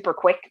super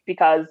quick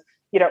because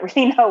you don't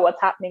really know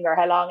what's happening or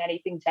how long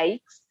anything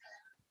takes.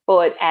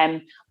 But I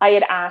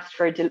had asked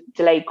for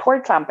delayed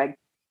cord clamping.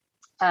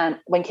 And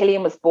when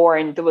Killian was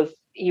born,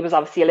 he was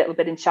obviously a little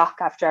bit in shock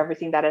after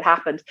everything that had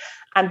happened.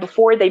 And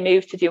before they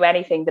moved to do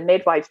anything, the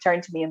midwives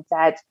turned to me and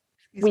said,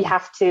 we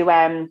have to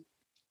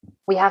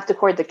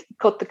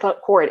cut the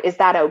cord. Is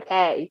that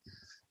okay?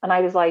 And I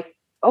was like,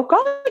 oh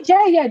God,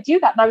 yeah, do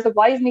that. And I was like,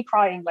 why isn't he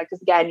crying? Like,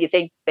 because again, you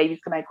think babies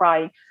come out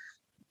crying.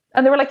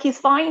 And they were like, he's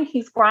fine,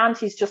 he's grand,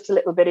 he's just a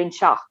little bit in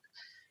shock.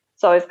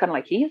 So I was kind of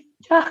like, he's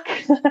in shock.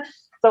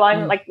 So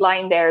I'm like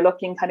lying there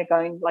looking, kind of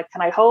going like,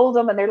 can I hold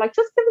him? And they're like,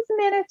 just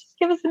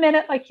give us a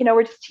minute. Like, you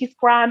know, he's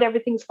grand,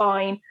 everything's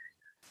fine.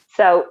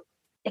 So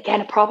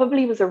again, it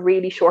probably was a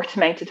really short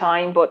amount of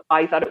time, but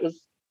I thought it was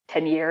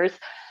 10 years.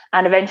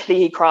 And eventually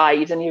he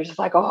cried, and he was just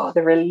like, oh,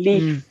 the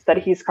relief that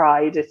he's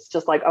cried. It's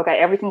just like, okay,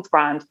 everything's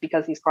grand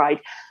because he's cried.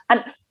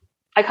 And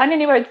I kind of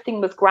knew everything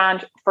was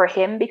grand for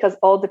him because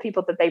all the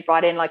people that they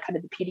brought in, like kind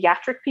of the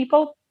pediatric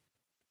people,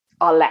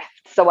 all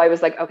left. So I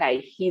was like,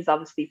 okay, he's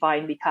obviously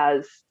fine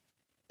because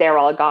they're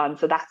all gone.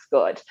 So that's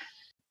good.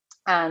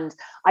 And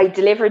I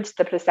delivered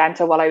the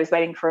placenta while I was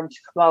waiting for him to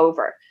come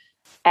over.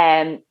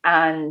 And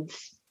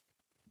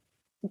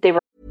they were.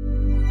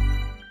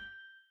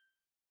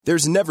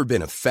 There's never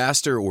been a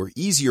faster or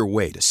easier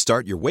way to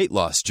start your weight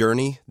loss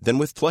journey than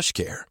with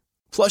PlushCare.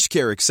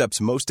 PlushCare accepts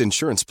most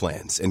insurance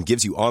plans and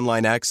gives you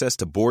online access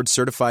to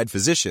board-certified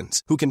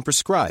physicians who can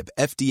prescribe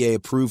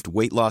FDA-approved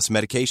weight loss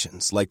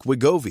medications like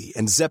Wegovy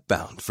and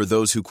Zepbound for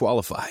those who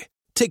qualify.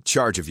 Take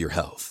charge of your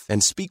health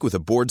and speak with a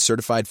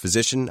board-certified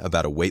physician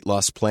about a weight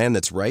loss plan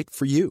that's right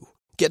for you.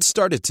 Get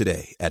started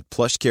today at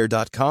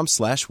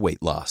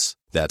plushcare.com/weight-loss.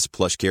 That's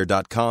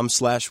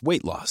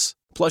plushcare.com/weight-loss.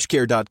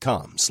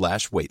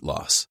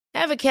 plushcare.com/weight-loss.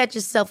 Ever catch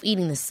yourself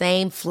eating the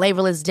same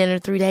flavorless dinner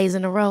 3 days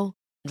in a row?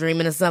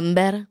 Dreaming of something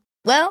better?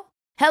 Well,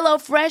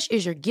 HelloFresh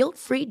is your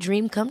guilt-free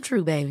dream come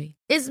true, baby.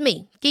 It's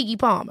me, Keke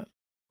Palmer.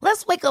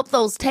 Let's wake up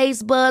those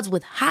taste buds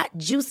with hot,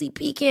 juicy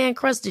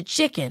pecan-crusted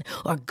chicken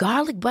or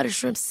garlic butter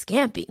shrimp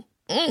scampi.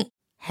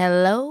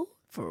 Hello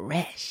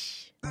Fresh.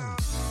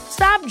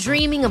 Stop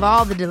dreaming of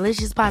all the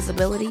delicious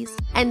possibilities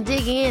and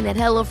dig in at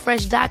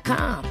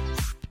HelloFresh.com.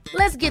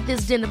 Let's get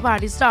this dinner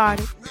party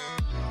started.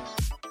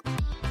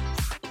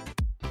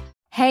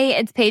 Hey,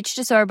 it's Paige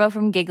DeSorbo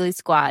from Giggly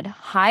Squad.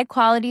 High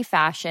quality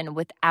fashion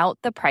without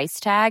the price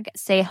tag.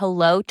 Say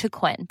hello to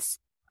Quince.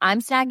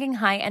 I'm snagging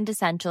high-end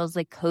essentials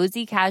like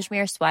cozy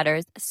cashmere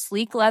sweaters,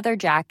 sleek leather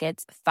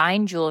jackets,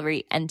 fine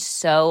jewelry, and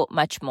so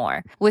much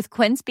more. With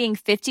Quince being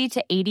 50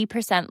 to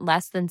 80%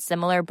 less than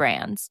similar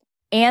brands.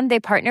 And they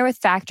partner with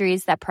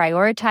factories that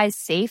prioritize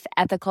safe,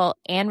 ethical,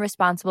 and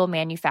responsible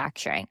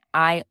manufacturing.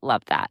 I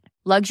love that.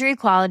 Luxury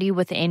quality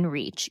within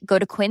reach. Go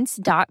to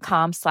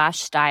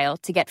quince.com/style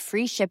to get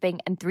free shipping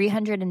and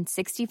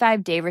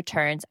 365-day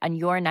returns on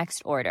your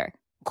next order.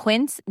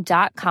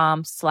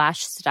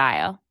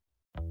 Quince.com/style.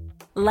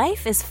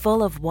 Life is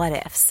full of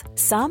what-ifs.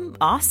 Some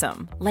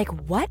awesome, like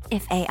what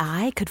if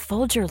AI could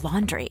fold your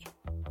laundry?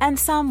 And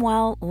some,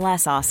 well,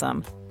 less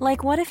awesome,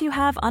 like what if you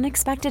have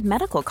unexpected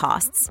medical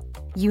costs?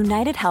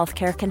 United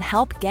Healthcare can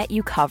help get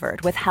you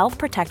covered with Health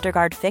Protector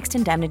Guard fixed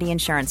indemnity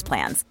insurance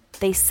plans.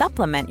 They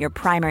supplement your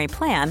primary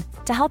plan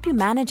to help you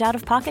manage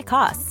out-of-pocket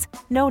costs.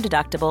 No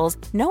deductibles,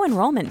 no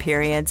enrollment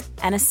periods,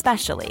 and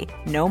especially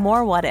no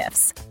more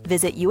what-ifs.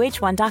 Visit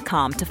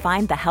uh1.com to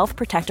find the Health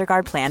Protector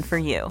Guard plan for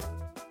you.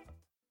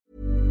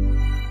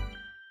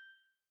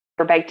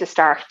 We're about to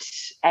start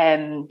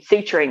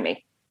suturing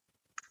me.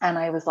 And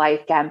I was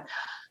like, I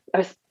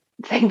was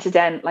saying to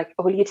Den, like,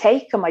 oh, will you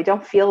take him? I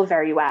don't feel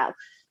very well.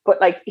 But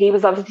like, he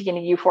was obviously in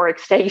a euphoric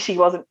state. He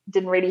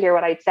didn't really hear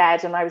what I'd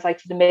said. And I was like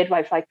to the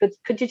midwife, like,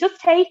 could you just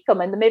take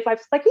him? And the midwife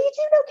was like, are you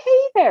doing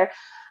okay there?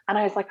 And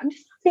I was like, I'm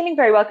just not feeling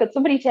very well. Could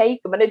somebody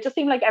take him? And it just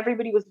seemed like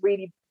everybody was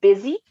really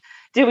busy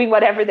doing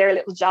whatever their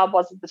little job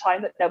was at the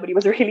time, that nobody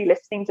was really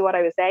listening to what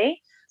I was saying.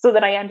 So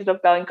then I ended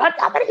up going, God,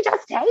 somebody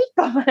just take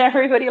him. And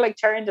everybody like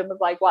turned and was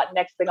like, what?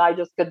 Next thing I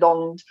just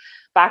gadonged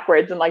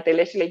backwards, and like they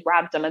literally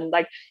grabbed him. And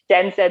like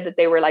Den said that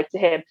they were like to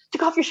him,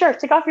 take off your shirt.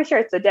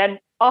 So Den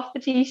off the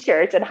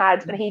t-shirt and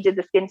he did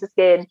the skin to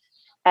skin,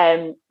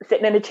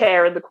 sitting in a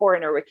chair in the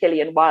corner with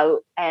Killian while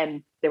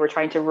they were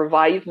trying to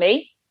revive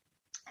me.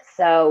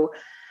 So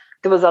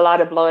there was a lot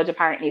of blood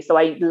apparently. So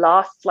I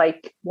lost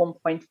like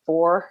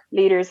 1.4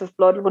 liters of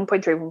blood,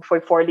 1.3,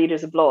 1.4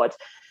 liters of blood.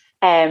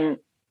 And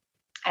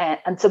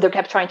so they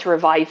kept trying to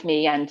revive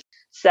me. And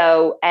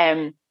so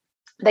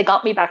they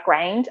got me back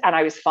round and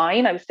I was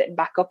fine. I was sitting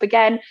back up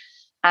again.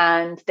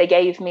 And they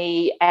gave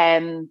me,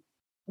 the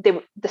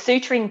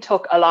suturing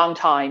took a long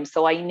time.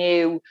 So I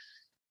knew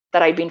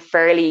that I'd been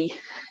fairly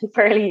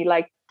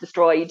like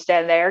destroyed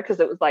down there, because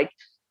it was like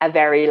a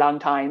very long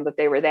time that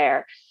they were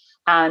there.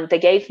 And they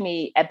gave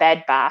me a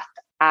bed bath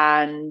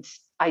and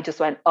I just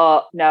went,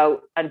 oh no,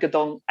 and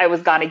gadong, I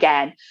was gone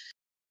again.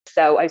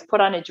 So I was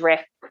put on a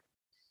drip,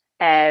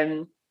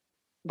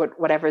 but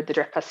whatever the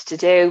drip has to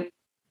do.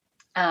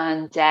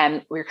 And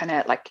we were kind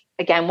of like,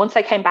 again, once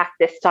I came back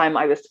this time,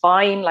 I was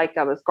fine, like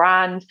I was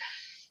grand.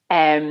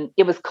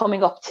 It was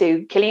coming up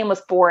to, Killian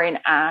was born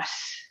at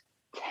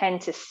 10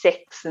 to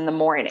 6 in the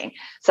morning.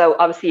 So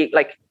obviously,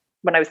 like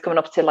when I was coming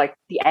up to like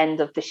the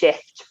end of the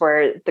shift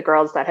for the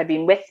girls that had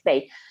been with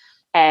me,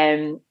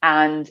 and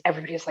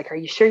everybody was like, are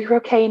you sure you're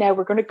okay now?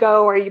 We're going to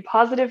go. Are you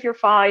positive you're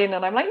fine?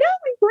 And I'm like, no,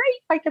 I'm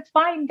great. Like, it's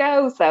fine,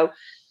 go. So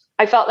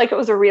I felt like it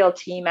was a real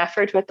team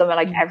effort with them. And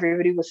like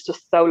everybody was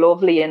just so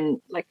lovely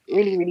and like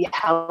really, really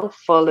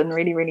helpful and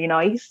really, really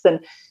nice. And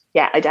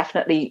yeah, it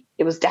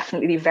was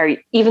definitely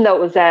very, even though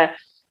it was a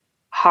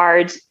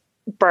hard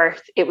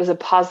birth, it was a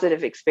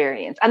positive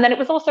experience. And then it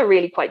was also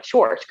really quite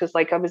short, because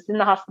like I was in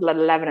the hospital at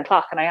 11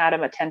 o'clock and I had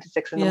him at 10 to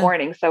 6 in the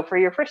morning. So for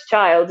your first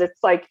child,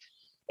 it's like,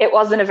 it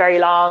wasn't a very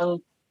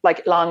long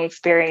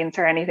experience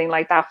or anything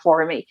like that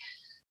for me.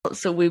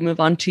 So we move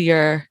on to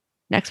your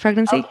next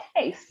pregnancy.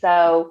 Okay,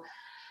 so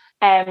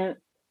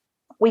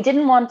we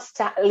didn't want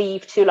to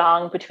leave too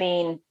long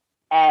between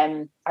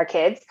our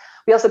kids.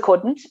 We also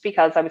couldn't,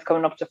 because I was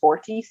coming up to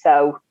 40.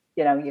 So,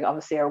 you know, you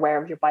obviously are aware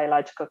of your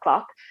biological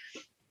clock.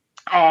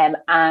 And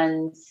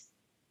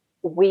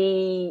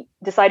we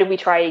decided we'd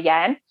try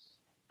again.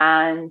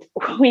 And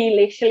we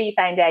literally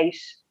found out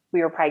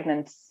we were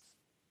pregnant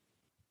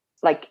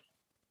like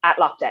at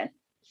lockdown.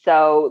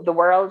 So the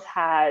world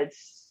had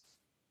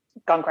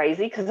gone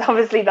crazy, because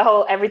obviously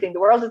the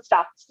world had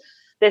stopped.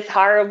 This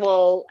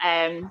horrible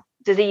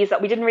disease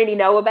that we didn't really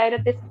know about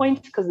at this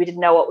point, because we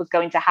didn't know what was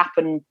going to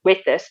happen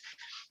with it.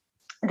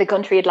 The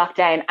country had locked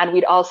down, and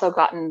we'd also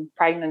gotten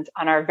pregnant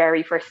on our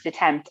very first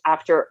attempt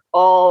after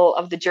all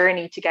of the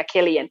journey to get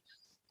Killian.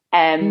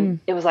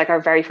 It was like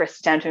our very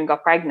first attempt and we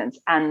got pregnant.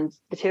 And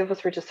the two of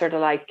us were just sort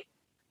of like,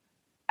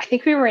 I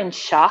think we were in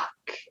shock,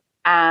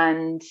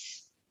 and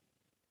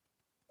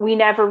we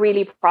never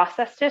really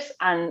processed it.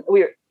 And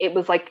it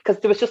was like, because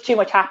there was just too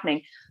much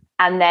happening.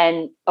 And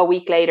then a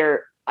week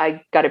later,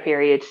 I got a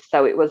period.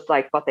 So it was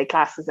like what they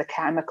class as a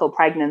chemical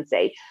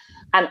pregnancy.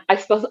 And I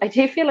suppose I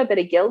do feel a bit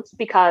of guilt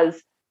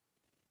because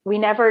we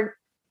never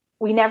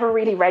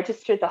really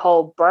registered the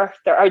whole birth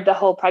or the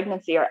whole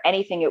pregnancy or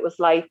anything. It was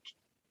like,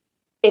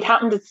 it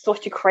happened at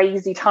such a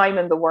crazy time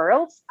in the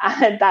world,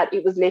 and that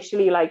it was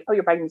literally like, oh,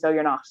 you're pregnant, so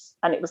you're not.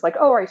 And it was like,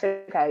 oh, right,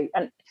 okay.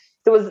 And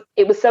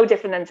it was so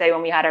different than, say,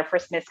 when we had our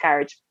first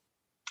miscarriage.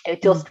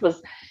 It just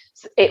was,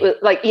 it was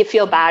like, you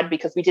feel bad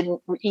because we didn't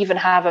even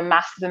have a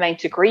massive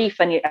amount of grief.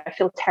 And I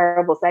feel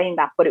terrible saying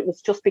that, but it was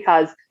just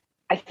because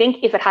I think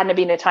if it hadn't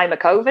been a time of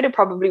COVID, it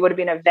probably would have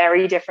been a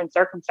very different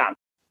circumstance.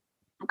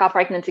 Got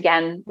pregnant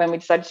again when we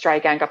decided to try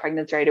again, got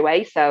pregnant straight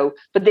away. So,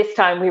 but this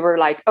time we were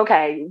like,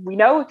 okay, we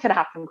know it can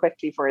happen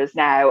quickly for us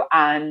now.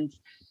 And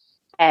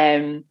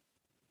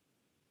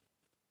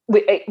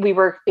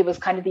it was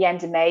kind of the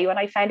end of May when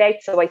I found out.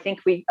 So I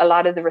think a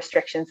lot of the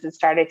restrictions had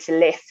started to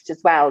lift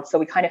as well. So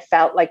we kind of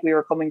felt like we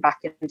were coming back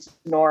into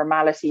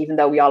normality, even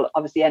though we all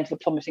obviously ended up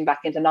plummeting back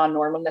into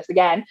non-normalness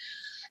again.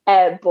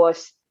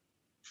 But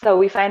so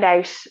we found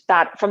out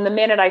that from the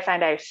minute I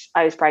found out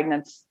I was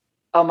pregnant,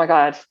 oh my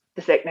God,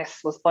 the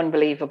sickness was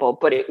unbelievable.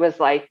 But it was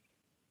like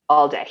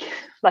all day,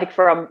 like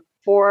from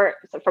 4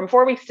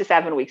 weeks to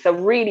 7 weeks. So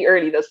really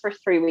early, those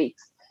first 3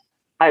 weeks,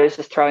 I was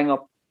just throwing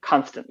up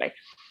constantly.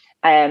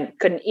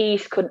 Couldn't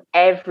eat, couldn't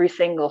every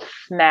single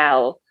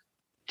smell.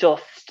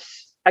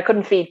 I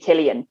couldn't feed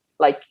Killian.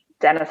 Like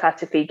Dennis had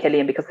to feed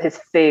Killian because his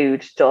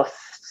food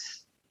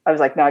I was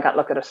like, no, I can't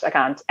look at it. I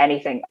can't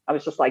anything. I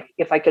was just like,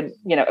 if I could,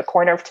 a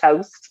corner of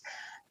toast,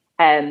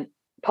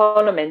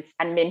 Polo mints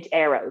and mint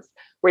arrows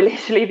were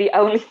literally the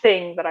only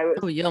thing that I was.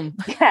 Oh, yum.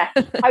 Yeah.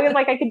 I was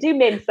like, I could do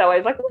mint. So I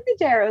was like, oh,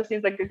 mint arrows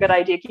seems like a good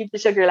idea. Keep the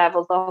sugar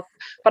levels up.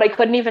 But I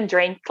couldn't even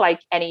drink I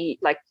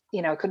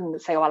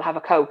couldn't say, oh, I'll have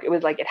a Coke. It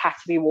was like, it had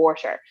to be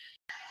water.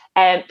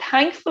 And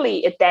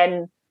thankfully it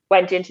then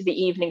went into the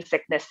evening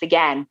sickness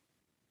again,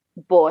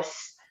 but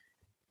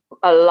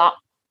a lot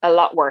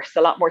worse,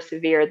 a lot more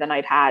severe than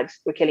I'd had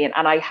with Killian.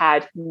 And I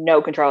had no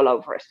control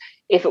over it.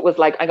 If it was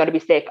like, I'm going to be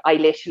sick, I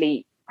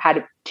literally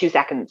had 2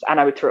 seconds and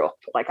I would throw up.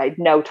 Like I had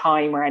no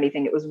time or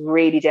anything. It was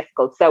really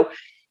difficult. So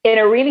in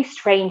a really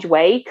strange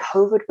way,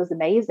 COVID was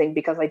amazing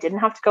because I didn't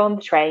have to go on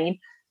the train.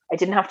 I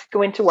didn't have to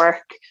go into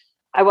work.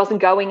 I wasn't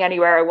going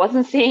anywhere. I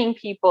wasn't seeing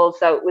people.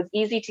 So it was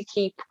easy to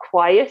keep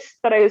quiet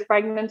that I was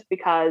pregnant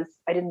because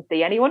I didn't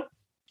see anyone.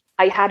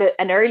 I had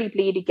an early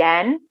bleed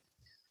again,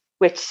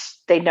 which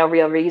they had no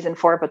real reason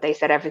for, but they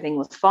said everything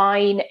was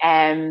fine.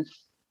 And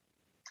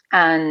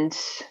I don't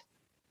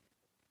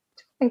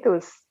think there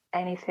was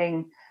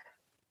anything.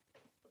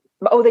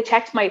 Oh, they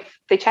checked me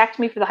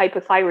for the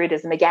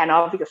hypothyroidism again,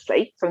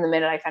 obviously, from the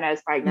minute I found out I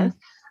was pregnant.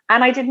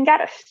 And I didn't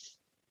get it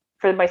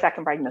for my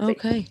second pregnancy.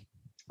 Okay.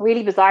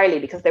 Really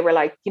bizarrely, because they were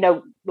like,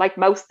 like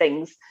most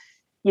things,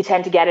 you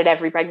tend to get it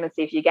every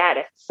pregnancy if you get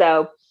it.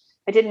 So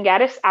I didn't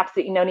get it,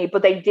 absolutely no need.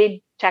 But they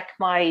did check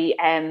my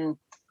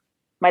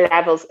my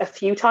levels a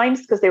few times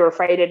because they were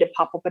afraid it'd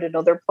pop up at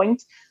another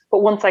point.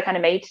 But once I kind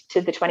of made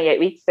to the 28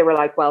 weeks, they were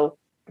like, well,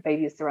 the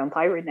baby is their own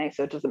thyroid now,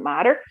 so it doesn't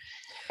matter.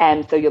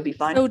 And so you'll be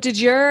fine. So did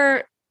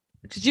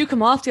you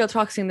come off the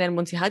L-Troxine then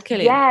once you had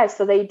Killian? Yeah,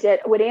 so they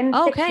did. Within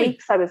 6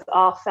 weeks, I was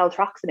off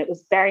L-Troxine. It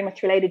was very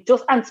much related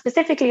and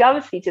specifically,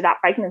 obviously, to that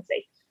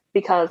pregnancy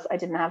because I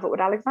didn't have it with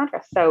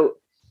Alexandra. So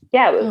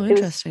yeah, it was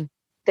interesting.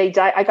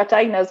 I got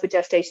diagnosed with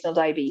gestational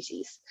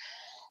diabetes.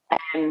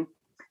 And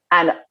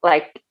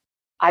like,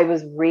 I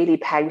was really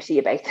pouty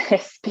about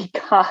this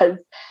because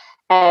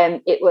I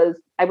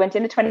went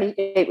in at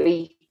 28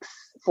 weeks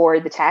for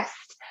the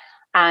test,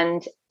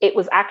 and it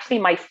was actually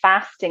my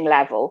fasting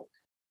level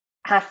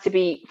has to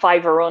be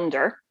 5 or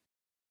under,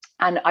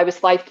 and I was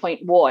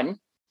 5.1.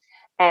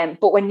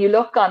 But when you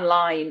look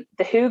online,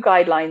 the WHO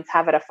guidelines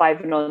have it at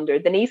 5 and under.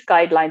 The NICE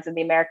guidelines in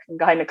the American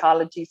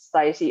Gynecology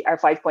Society are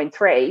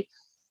 5.3,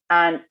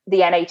 and the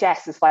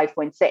NHS is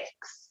 5.6.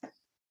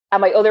 And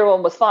my other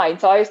one was fine.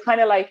 So I was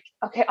kind of like,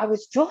 okay, I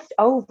was just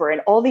over,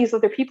 and all these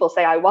other people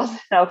say I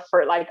wasn't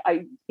over. Like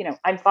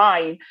I'm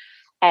fine.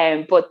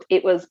 But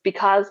it was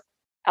because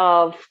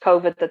of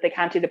COVID that they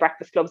can't do the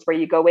breakfast clubs where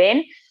you go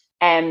in.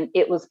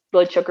 It was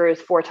blood sugars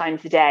 4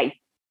 times a day.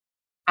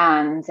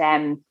 And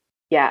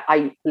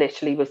I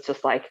literally was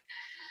just like,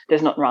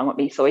 there's nothing wrong with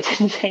me. So I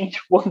didn't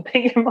change one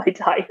thing in my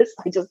diet.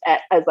 I just ate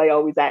as I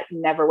always ate,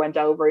 never went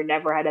over,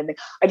 never had anything.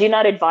 I do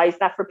not advise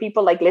that for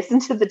people, like listen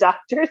to the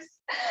doctors.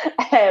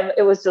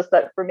 It was just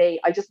that for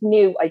me, I just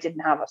knew I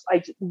didn't have it.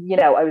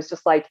 I was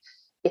just like,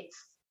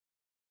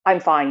 I'm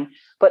fine.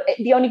 But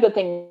the only good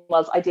thing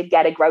was I did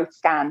get a growth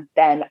scan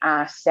then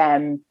at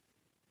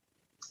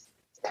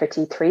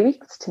 33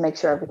 weeks to make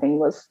sure everything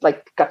was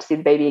got to see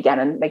the baby again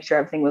and make sure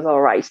everything was all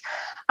right.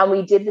 And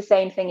we did the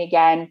same thing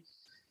again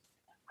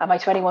at my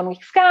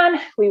 21-week scan.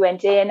 We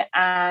went in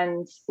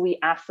and we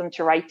asked them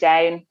to write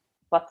down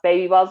what the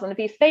baby was on a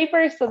piece of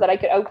paper so that I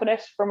could open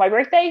it for my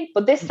birthday.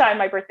 But this time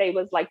my birthday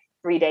was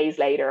 3 days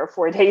later or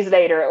 4 days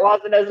later. It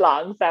wasn't as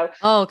long. So,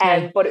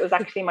 but it was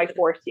actually my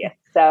 40th.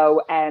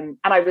 So, and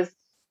I was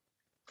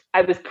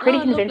pretty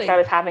convinced I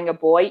was having a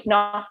boy,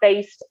 not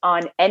based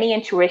on any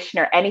intuition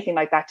or anything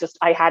like that. Just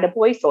I had a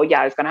boy. So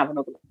yeah, I was going to have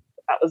another.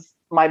 That was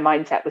my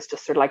mindset, was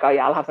just sort of like, oh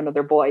yeah, I'll have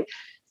another boy.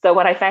 So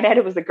when I found out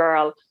it was a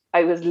girl,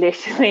 I was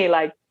literally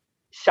like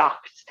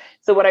shocked.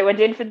 So when I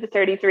went in for the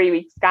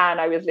 33-week scan,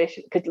 I was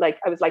literally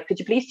could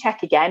you please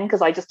check again?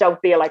 Because I just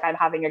don't feel like I'm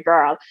having a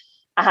girl.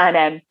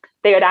 And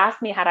they had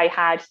asked me had I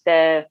had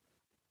the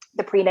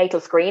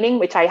prenatal screening,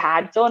 which I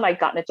had done. I'd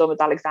gotten it done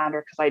with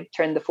Alexander because I'd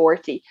turned the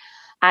 40.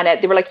 And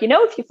they were like,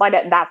 if you find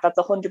out that's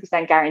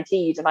 100%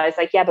 guaranteed. And I was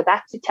like, yeah, but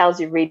that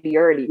tells you really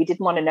early. We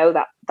didn't want to know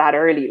that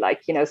early,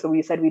 so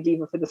we said we'd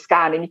leave it for the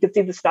scan. And you could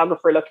see the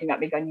sonographer looking at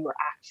me going, you were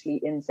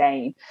actually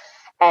insane.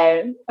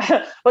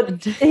 But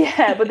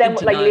then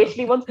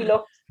literally once we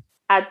looked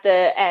at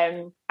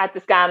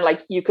the scan,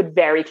 like you could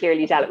very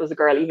clearly tell it was a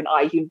girl. Even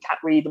I, who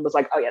can't read them, was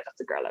like, oh yeah, that's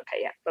a girl.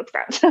 Okay, yeah, that's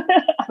great.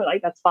 I'm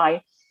like, that's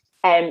fine.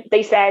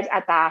 They said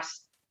at that,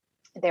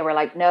 they were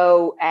like,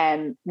 no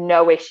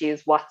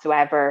issues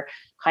whatsoever.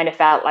 Kind of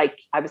felt like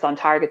I was on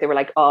target. They were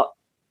like, oh,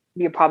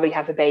 you probably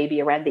have a baby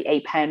around the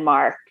 8-pound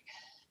mark.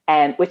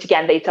 Which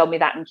again, they told me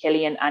that in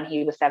Killian, and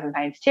he was 7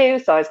 pounds too.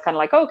 So I was kind of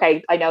like,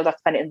 okay, I know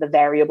that's kind of in the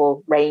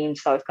variable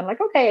range. So I was kind of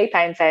like, okay, 8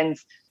 pounds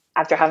sounds,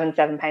 after having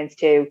 7 pounds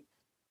too,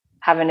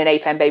 having an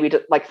 8-pound baby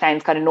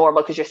sounds kind of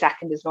normal, because your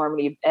second is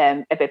normally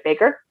a bit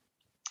bigger.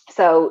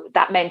 So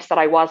that meant that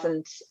I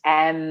wasn't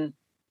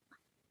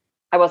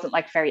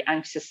like very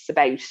anxious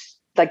about,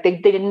 like they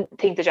didn't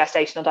think the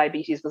gestational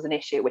diabetes was an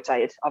issue, which I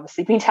had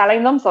obviously been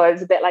telling them. So I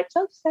was a bit like,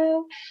 so.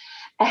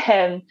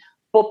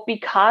 But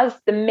because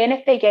the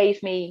minute they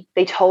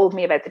told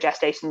me about the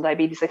gestational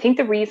diabetes, I think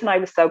the reason I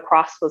was so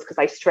cross was because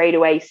I straight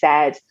away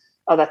said,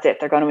 oh, that's it,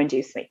 they're going to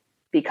induce me,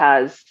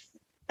 because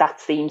that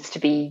seems to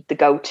be the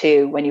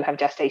go-to when you have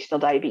gestational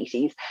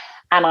diabetes.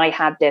 And I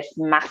had this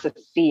massive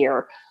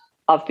fear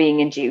of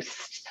being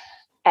induced.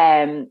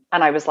 And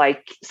I was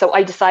like, so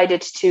I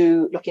decided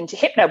to look into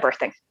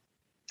hypnobirthing.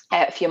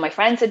 A few of my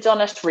friends had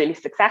done it really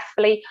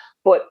successfully,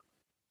 but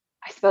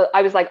I suppose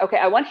I was like, okay,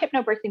 I want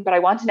hypnobirthing, but I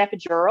want an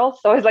epidural.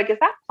 So I was like, is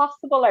that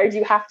possible, or do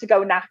you have to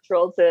go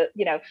natural to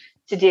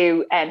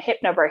do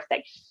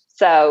hypnobirthing?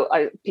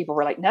 So people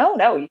were like,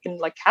 no, you can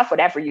have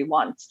whatever you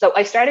want. So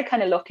I started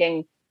kind of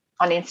looking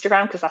on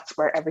Instagram, because that's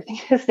where everything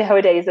is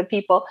nowadays of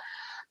people.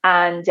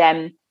 And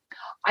I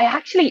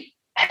actually,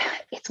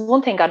 it's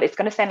one thing, God, it's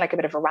going to sound like a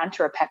bit of a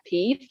rant or a pet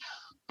peeve,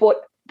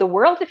 but the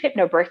world of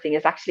hypnobirthing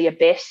is actually a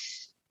bit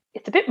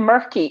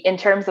murky in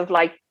terms of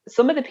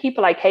some of the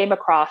people I came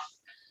across.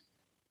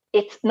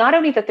 It's not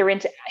only that they're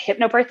into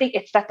hypnobirthing,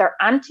 it's that they're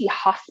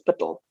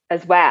anti-hospital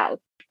as well.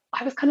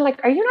 I was kind of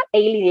like, are you not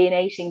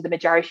alienating the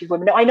majority of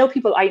women? Now, I know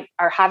people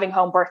are having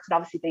home births, and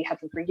obviously they have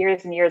them for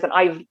years and years, and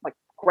I've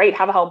great,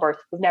 have a home birth,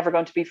 it was never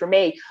going to be for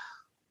me.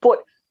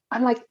 But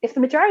I'm like, if the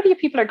majority of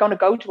people are going to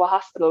go to a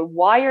hospital,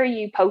 why are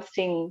you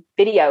posting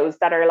videos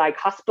that are like,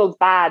 hospital's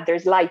bad,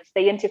 there's lights,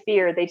 they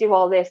interfere, they do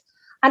all this?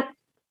 And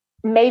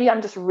maybe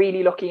I'm just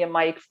really lucky in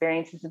my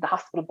experiences in the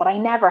hospital, but I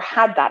never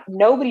had that.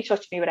 Nobody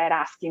touched me without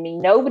asking me.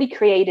 Nobody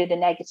created a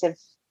negative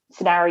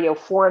scenario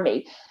for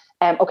me.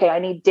 Okay,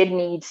 I did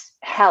need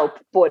help,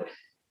 but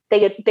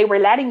they were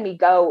letting me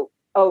go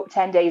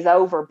 10 days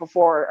over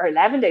before, or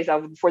 11 days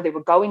over before they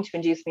were going to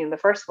induce me in the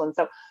first one.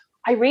 So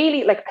I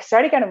really I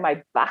started getting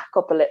my back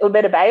up a little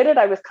bit about it.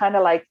 I was kind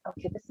of like,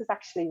 okay, this is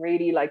actually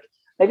really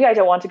maybe I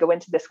don't want to go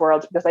into this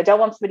world, because I don't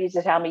want somebody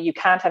to tell me you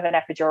can't have an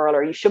epidural,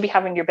 or you should be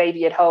having your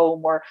baby at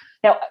home. Or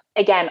now,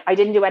 again, I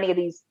didn't do any of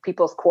these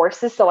people's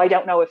courses, so I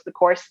don't know if the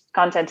course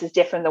content is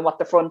different than what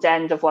the front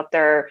end of what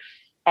their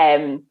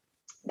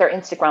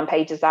Instagram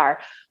pages are.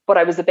 But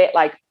I was a bit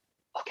like,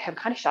 okay, I'm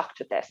kind of shocked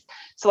at this.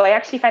 So I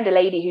actually found a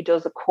lady who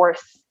does a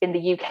course in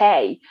the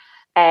UK.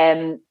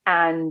 And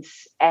I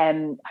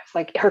was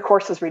like, her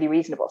course was really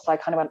reasonable. So I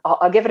kind of went,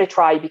 I'll give it a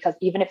try, because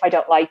even if I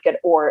don't like it,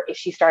 or if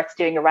she starts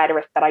doing a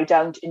rhetoric that I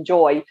don't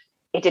enjoy,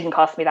 it didn't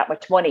cost me that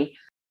much money.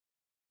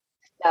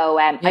 So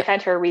I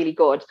found her really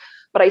good,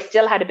 but I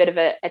still had a bit of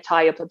a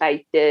tie up about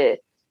the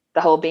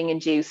whole being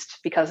induced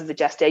because of the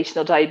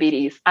gestational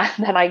diabetes. And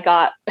then I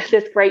got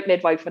this great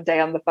midwife one day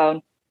on the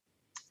phone,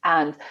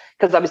 and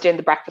because I was doing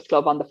the breakfast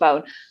club on the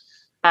phone,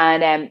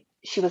 and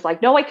she was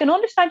like, no, I can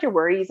understand your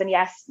worries. And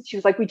yes, she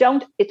was like,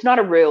 it's not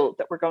a rule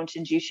that we're going to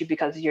induce you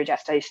because of your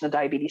gestational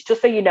diabetes.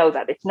 Just so you know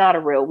that it's not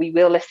a rule. We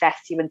will assess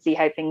you and see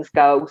how things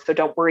go. So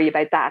don't worry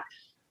about that.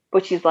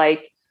 But she's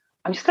like,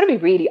 I'm just going to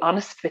be really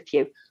honest with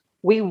you.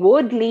 We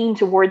would lean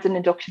towards an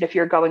induction if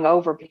you're going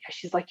over, because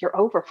she's like, you're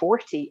over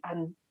 40.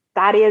 And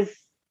that is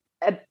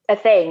a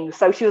thing.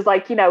 So she was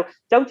like,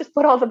 don't just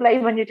put all the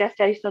blame on your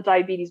gestational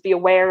diabetes. Be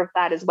aware of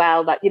that as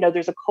well, that,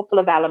 there's a couple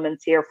of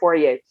elements here for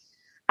you.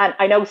 And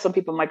I know some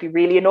people might be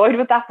really annoyed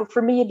with that, but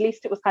for me, at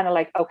least, it was kind of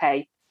like,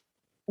 okay,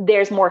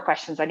 there's more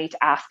questions I need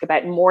to ask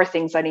about, and more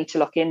things I need to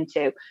look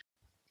into.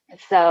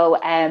 So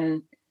I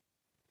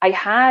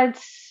had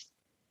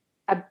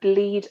a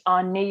bleed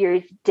on New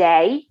Year's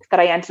Day that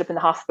I ended up in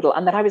the hospital.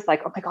 And then I was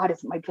like, oh my God,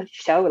 isn't my bloody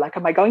show? Like,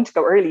 am I going to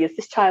go early? Is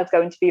this child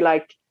going to be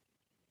like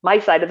my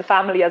side of the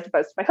family as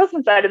opposed to my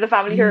husband's side of the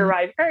family who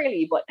arrived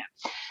early? But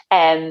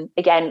no.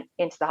 Again,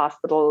 into the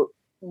hospital,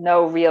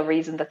 no real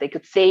reason that they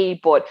could see,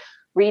 but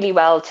really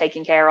well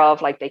taken care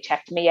of. Like, they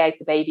checked me out,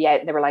 the baby out,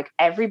 and they were like,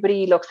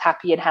 everybody looks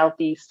happy and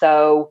healthy.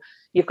 So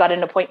you've got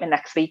an appointment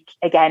next week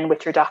again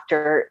with your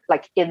doctor,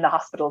 like in the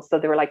hospital. So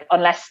they were like,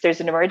 unless there's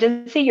an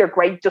emergency, you're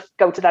great, just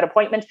go to that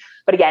appointment.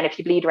 But again, if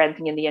you bleed or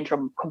anything in the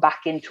interim, come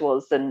back into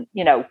us and,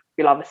 you know,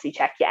 we'll obviously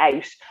check you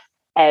out.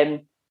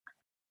 Can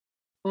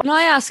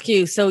I ask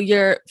you, so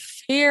your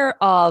fear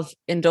of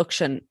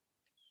induction,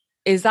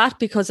 is that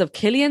because of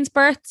Killian's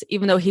birth,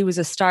 even though he was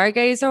a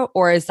stargazer,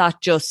 or is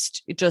that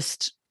just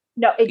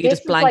no, you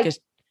just blanket?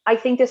 I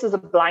think this is a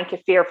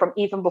blanket fear from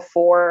even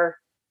before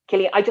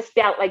Killian. I just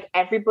felt like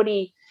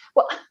everybody,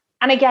 well,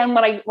 and again,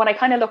 when I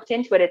kind of looked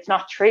into it, it's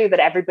not true that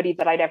everybody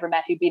that I'd ever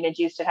met who'd been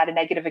induced had a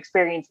negative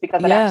experience,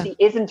 because it actually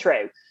isn't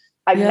true.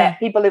 I've met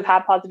people who've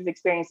had positive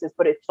experiences,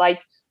 but it's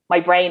like my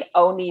brain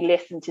only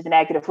listened to the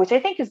negative, which I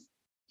think is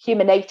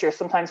human nature.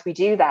 Sometimes we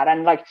do that.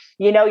 And like,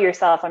 you know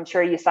yourself, I'm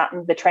sure you sat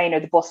in the train or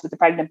the bus with the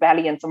pregnant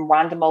belly and some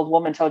random old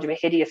woman told you a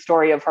hideous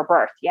story of her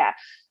birth. Yeah.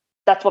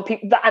 That's what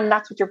people, and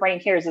that's what your brain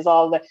hears, is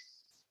all the,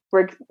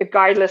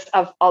 regardless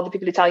of all the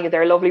people who tell you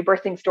their lovely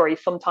birthing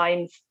stories,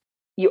 sometimes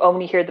you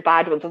only hear the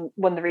bad ones. And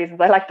one of the reasons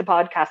I like the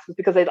podcast was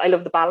because I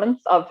love the balance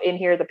of in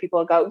here that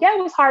people go, yeah,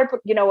 it was hard, but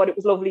you know what, it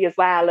was lovely as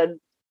well. And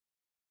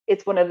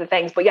it's one of the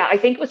things. But yeah, I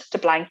think it was just a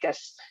blanket.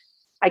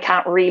 I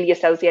can't really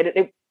associate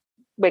it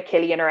with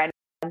Killian or anything.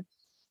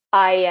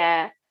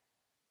 I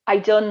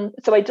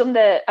went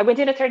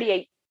in at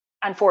 38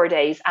 and 4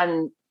 days,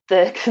 and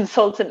the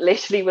consultant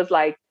literally was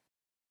like,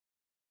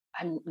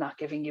 I'm not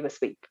giving you a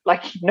sweep.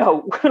 Like,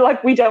 no,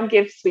 like, we don't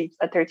give sweeps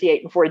at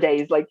 38 and 4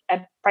 days. Like,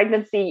 a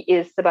pregnancy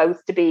is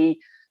supposed to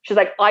be, she's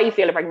like, I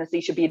feel a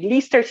pregnancy should be at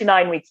least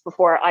 39 weeks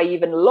before I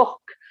even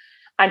look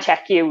and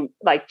check you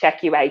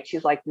out.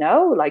 She's like,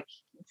 no, like,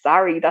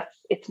 sorry,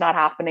 it's not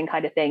happening,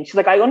 kind of thing. She's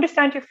like, I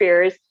understand your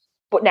fears,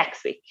 but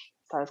next week.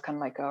 So I was kind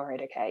of like, all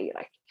right, okay.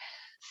 Like,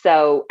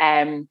 so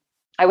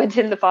I went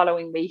in the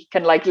following week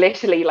and like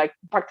literally like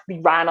practically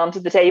ran onto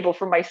the table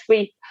for my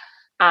sweep.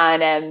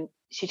 And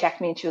she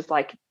checked me and she was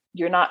like,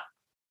 you're not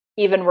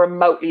even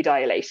remotely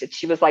dilated.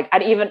 She was like,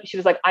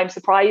 I'm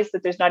surprised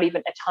that there's not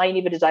even a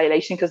tiny bit of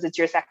dilation because it's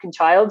your second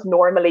child.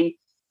 Normally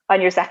on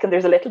your second,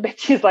 there's a little bit.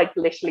 She's like,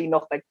 literally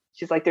nothing.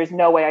 She's like, there's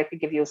no way I could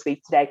give you a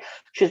sweep today.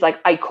 She's like,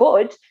 I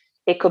could.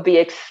 It could be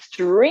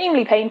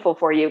extremely painful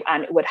for you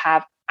and it would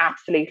have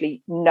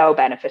absolutely no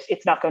benefit.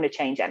 It's not going to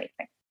change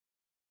anything.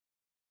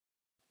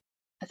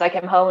 So I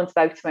came home and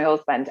spoke to my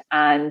husband,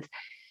 and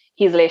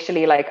he's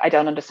literally like, I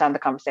don't understand the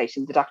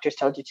conversation. The doctor's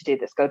told you to do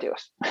this, go do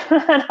it.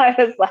 And I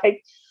was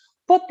like,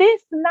 but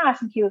this and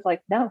that. And he was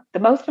like, no, the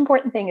most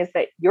important thing is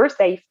that you're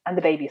safe and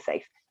the baby's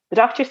safe. The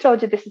doctor's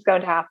told you this is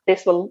going to happen.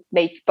 This will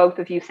make both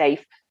of you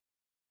safe.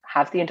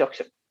 Have the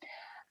induction.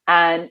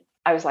 And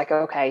I was like,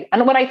 okay.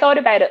 And when I thought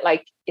about it,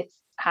 like, it's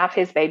half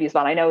his baby as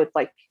well. I know it's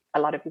like a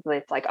lot of people,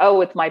 it's like,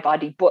 oh, it's my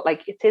body, but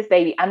like, it's his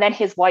baby. And then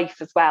his wife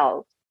as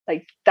well.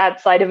 Like,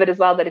 that side of it as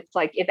well, that it's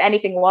like, if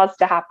anything was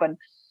to happen,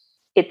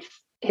 it's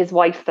his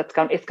wife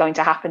it's going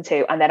to happen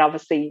to, and then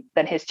obviously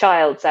then his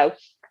child. So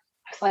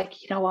I was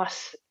like, you know what,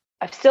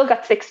 I've still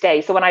got 6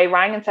 days. So when I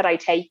rang and said I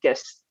take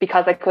it,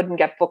 because I couldn't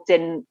get booked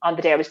in on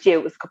the day I was due,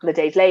 it was a couple of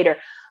days later,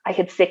 I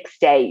had 6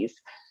 days.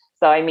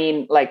 So I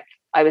mean, like,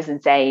 I was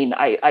insane.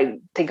 I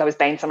think I was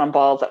bouncing on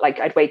balls at, like,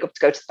 I'd wake up to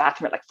go to the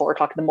bathroom at like 4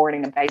 o'clock in the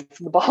morning and bouncing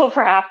the ball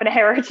for half an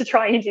hour to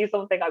try and do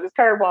something. I was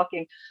curb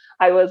walking.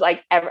 I was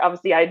like,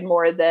 obviously I had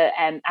more of the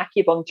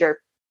acupuncture.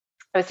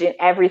 I was doing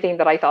everything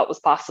that I thought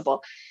was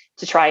possible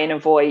to try and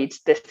avoid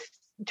this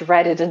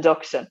dreaded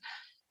induction.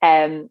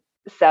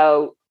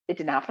 So it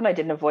didn't happen. I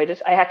didn't avoid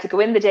it. I had to go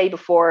in the day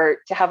before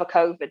to have a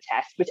COVID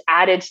test, which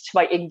added to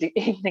my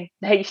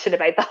indignation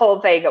about the whole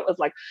thing. It was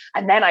like,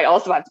 and then I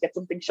also had to get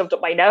something shoved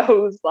up my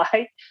nose,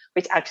 like,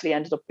 which actually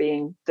ended up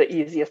being the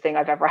easiest thing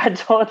I've ever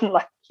had done,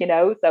 like, you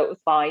know, so it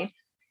was fine.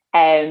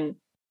 I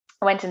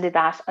went and did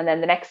that. And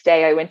then the next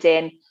day I went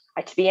in,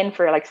 I had to be in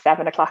for like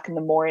 7 o'clock in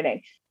the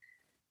morning.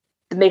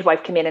 The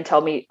midwife came in and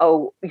told me,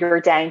 oh, you're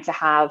down to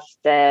have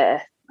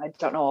I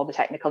don't know all the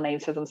technical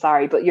names for them,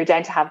 sorry, but you're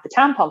down to have the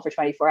tampon for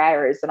 24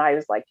 hours. And I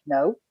was like,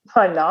 no,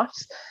 I'm not.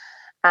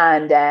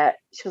 And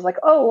she was like,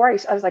 oh,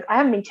 right. I was like, I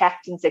haven't been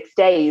checked in 6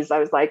 days. I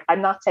was like,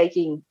 I'm not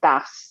taking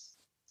that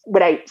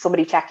without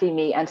somebody checking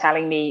me and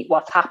telling me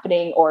what's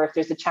happening, or if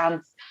there's a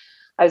chance.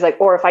 I was like,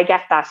 or if I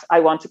get that,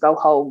 I want to go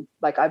home.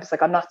 Like, I was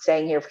like, I'm not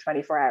staying here for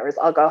 24 hours.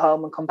 I'll go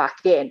home and come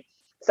back in.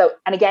 So,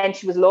 and again,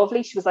 she was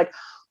lovely. She was like,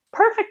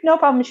 perfect, no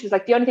problem. She was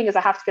like, the only thing is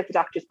I have to get the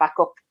doctors back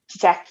up to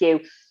check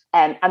you.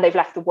 And they've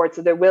left the word,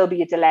 so there will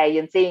be a delay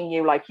in seeing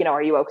you. Like, you know,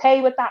 are you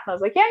okay with that? And I was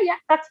like, yeah,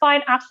 that's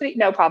fine. Absolutely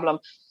no problem.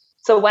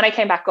 So when I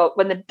came back up,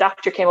 when the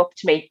doctor came up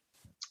to me,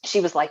 she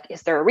was like,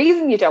 is there a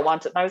reason you don't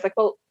want it? And I was like,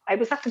 well, I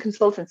was at the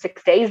consultant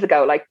 6 days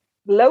ago. Like,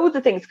 loads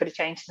of things could have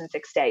changed in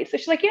 6 days. So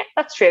she's like, yeah,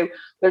 that's true.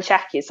 We'll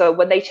check you. So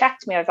when they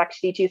checked me, I was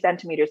actually 2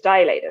 centimeters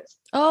dilated.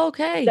 Oh,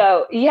 okay.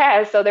 So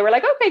yeah, so they were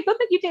like, okay, good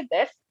that you did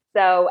this.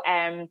 So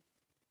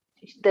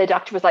the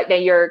doctor was like, now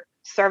your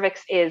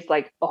cervix is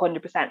like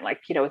 100%,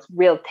 like, you know, it's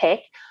real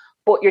thick,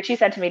 but you're 2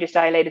 centimeters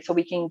dilated, so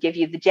we can give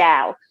you the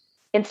gel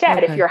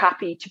instead if you're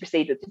happy to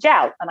proceed with the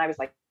gel. And I was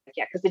like,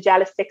 yeah, because the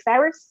gel is 6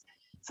 hours.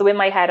 So in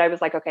my head, I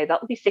was like, okay,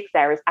 that'll be 6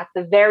 hours. At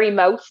the very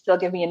most, they'll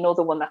give me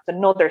another one. That's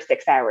another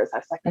 6 hours. I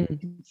was like,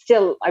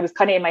 I was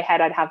kind of in my head,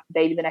 I'd have the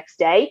baby the next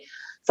day.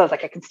 So I was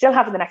like, I can still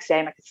have it the next day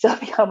and I can still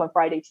be home on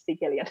Friday to see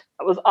Gillian.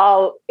 That was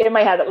all in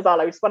my head. That was all.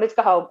 I just wanted to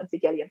go home and see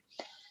Gillian.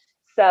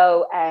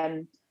 So,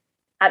 and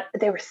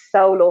they were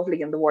so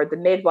lovely in the ward. The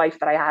midwife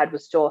that I had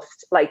was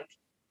just like,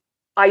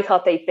 I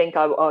thought they'd think,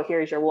 oh,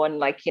 here's your one,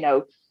 like, you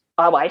know,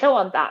 oh, I don't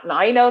want that. And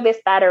I know this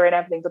better and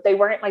everything, but they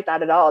weren't like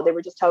that at all. They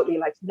were just totally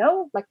like,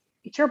 no, like,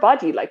 it's your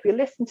body. Like, we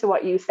listen to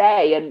what you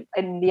say. And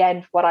in the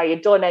end, what I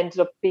had done ended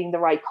up being the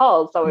right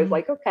call. So I was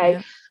like, okay.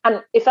 Yeah.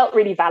 And it felt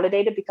really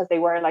validated because they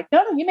were like,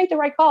 no, you made the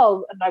right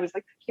call. And I was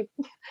like, you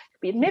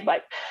be a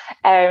midwife.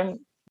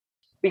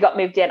 We got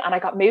moved in and I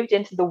got moved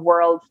into the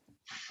world's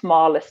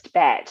smallest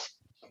bed.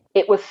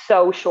 It was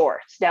so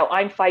short. Now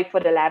I'm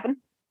 5'11".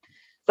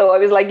 So I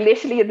was like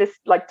literally in this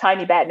like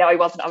tiny bed. Now I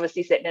wasn't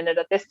obviously sitting in it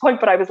at this point,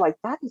 but I was like,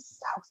 that is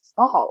so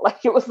small.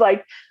 Like it was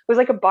like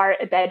a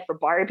bed for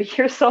Barbie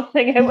or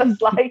something. It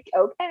was like,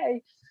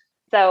 okay.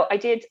 So I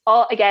did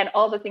all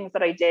the things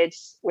that I did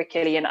with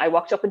Killian. I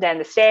walked up and down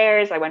the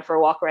stairs. I went for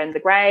a walk around the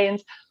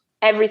grounds,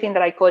 everything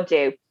that I could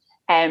do.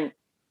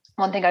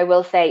 One thing I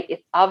will say is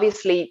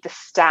obviously the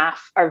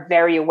staff are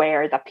very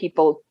aware that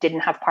people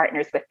didn't have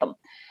partners with them.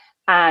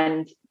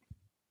 And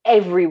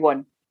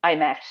everyone I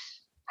met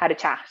had a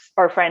chat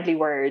or a friendly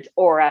word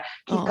or a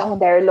keep going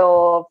there,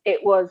 love. It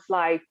was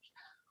like,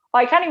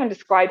 I can't even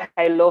describe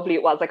how lovely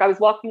it was. Like I was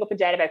walking up and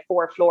down about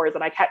 4 floors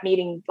and I kept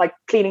meeting like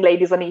cleaning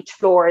ladies on each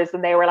floors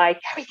and they were like,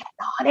 how are you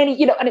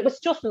getting on? And it was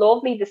just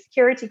lovely. The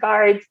security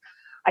guards,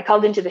 I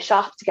called into the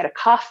shop to get a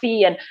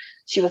coffee and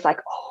she was like,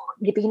 oh,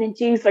 you've been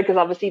induced? Like, because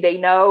obviously they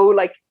know,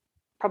 like,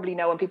 probably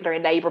know when people are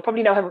in labor,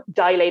 probably know how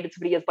dilated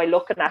somebody is by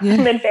looking at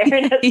them in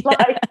fairness.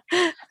 Like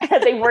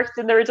they worked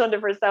in the rotunda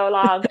for so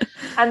long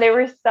and they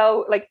were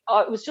so like,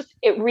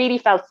 it really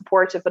felt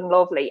supportive and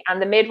lovely.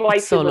 And the midwife,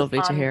 it's so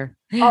lovely to hear.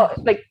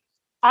 Like,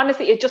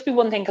 honestly, it'd just be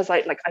one thing because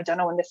I don't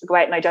know when this will go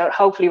out and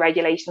hopefully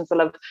regulations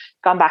will have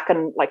gone back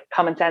and like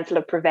common sense will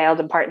have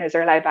prevailed and partners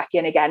are allowed back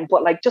in again.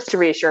 But like, just to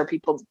reassure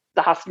people,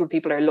 the hospital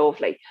people are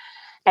lovely.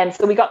 And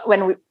so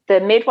the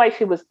midwife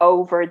who was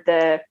over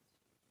the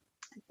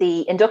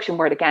induction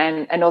ward,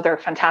 again, another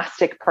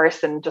fantastic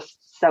person,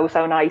 just so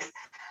nice.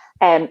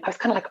 I was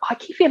kind of like, I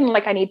keep feeling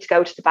like I need to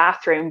go to the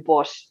bathroom,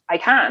 but I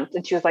can't.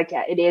 And she was like,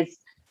 yeah, it is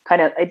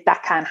kind of,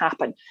 that can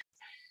happen.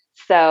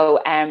 So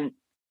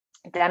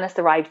Dennis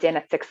arrived in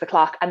at 6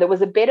 o'clock and there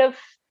was a bit of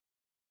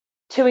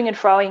toing and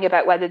froing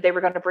about whether they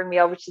were going to bring me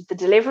over to the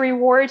delivery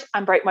ward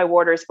and break my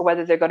waters or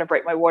whether they're going to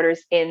break my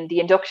waters in the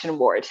induction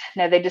ward.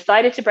 Now they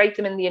decided to break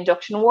them in the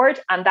induction ward.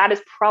 And that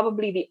is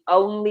probably the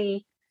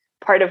only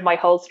part of my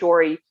whole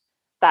story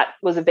that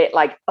was a bit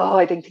like, oh,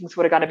 I think things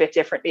would have gone a bit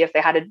differently if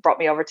they had brought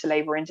me over to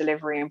labor and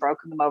delivery and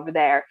broken them over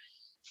there.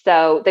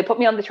 So they put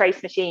me on the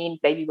trace machine,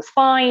 baby was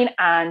fine.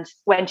 And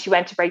when she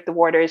went to break the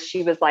waters,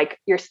 she was like,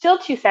 you're still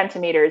 2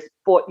 centimeters,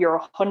 but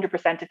you're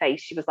 100%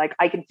 effaced. She was like,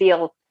 I can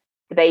feel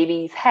the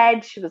baby's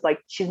head. She was like,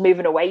 she's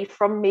moving away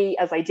from me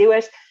as I do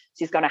it.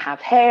 She's going to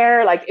have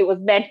hair. Like it was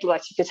mental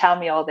that she could tell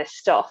me all this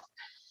stuff.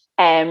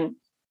 And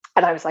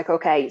I was like,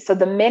 okay. So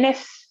the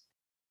minute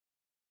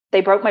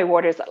they broke my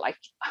waters at like,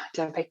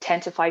 about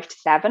 10 to 5 to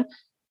 7.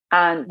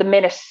 And the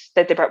minute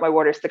that they broke my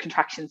waters, the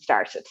contraction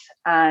started.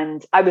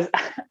 And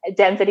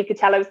Den said he could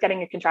tell I was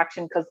getting a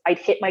contraction because I'd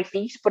hit my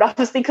feet. But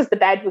obviously, because the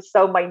bed was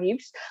so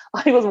minute,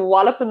 I was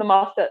walloping them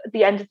off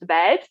the end of the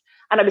bed.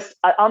 And I was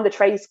on the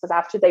trace because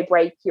after they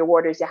break your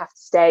waters, you have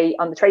to stay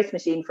on the trace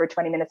machine for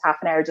 20 minutes, half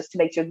an hour, just to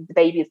make sure that the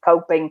baby is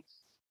coping.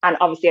 And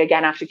obviously,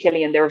 again, after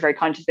Killian, they were very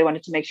conscious. They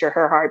wanted to make sure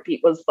her heartbeat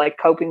was like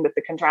coping with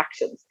the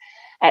contractions.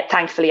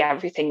 Thankfully,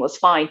 everything was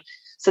fine.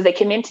 So they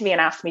came in to me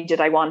and asked me, did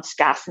I want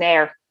gas and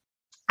air?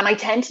 And I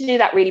tend to do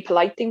that really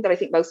polite thing that I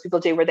think most people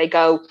do where they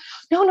go,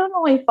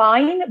 no, I'm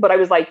fine. But I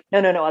was like,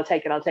 no, I'll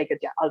take it.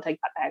 Yeah, I'll take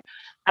that now.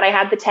 And I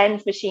had the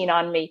TENS machine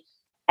on me.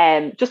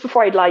 Just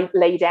before I'd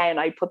lay down,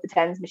 I put the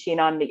TENS machine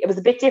on me. It was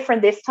a bit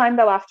different this time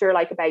though, after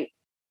like about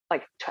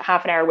like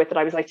half an hour with it,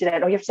 I was like, you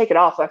have to take it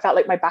off. So I felt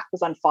like my back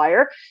was on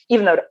fire,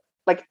 even though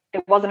like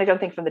it wasn't, I don't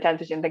think from the TENS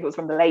machine, I think it was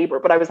from the labor,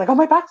 but I was like, oh,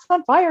 my back's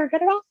on fire.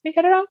 Get it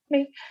off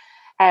me.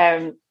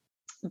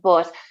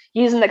 But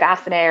using the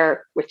gas and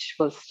air, which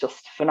was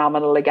just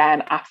phenomenal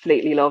again,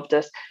 absolutely loved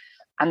it.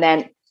 And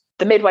then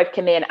the midwife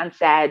came in and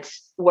said,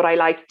 would I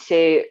like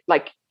to,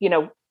 like, they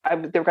were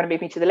going to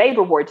move me to the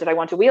labor ward. Did I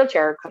want a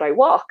wheelchair? Could I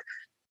walk?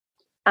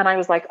 And I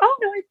was like, oh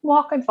no, I can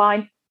walk, I'm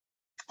fine.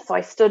 So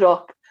I stood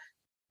up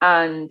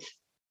and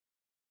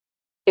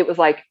it was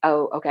like,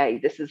 oh, okay,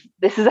 this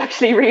is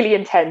actually really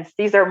intense.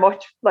 These are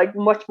much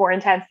more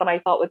intense than I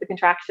thought with the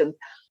contractions.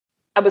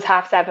 it was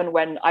 7:30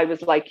 when I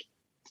was like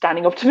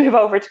standing up to go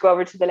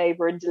over to the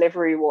labour and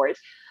delivery ward.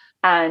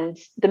 And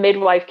the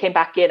midwife came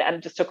back in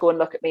and just took one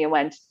look at me and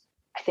went,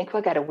 I think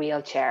we'll get a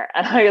wheelchair.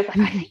 And I was like,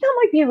 I think that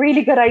might be a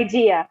really good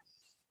idea.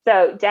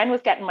 So Den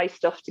was getting my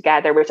stuff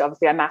together, which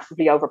obviously I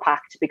massively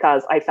overpacked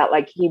because I felt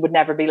like he would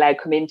never be allowed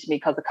to come into me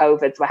because of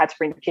COVID. So I had to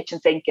bring the kitchen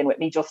sink in with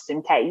me just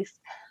in case.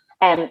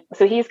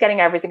 So he's getting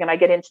everything and I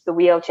get into the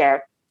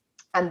wheelchair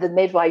and the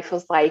midwife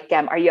was like,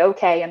 are you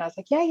okay? And I was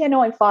like, yeah,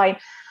 no, I'm fine.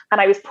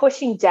 And I was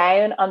pushing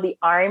down on the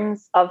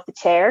arms of the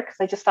chair because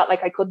I just felt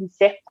like I couldn't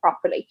sit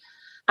properly.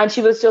 And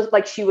she was just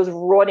like, she was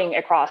running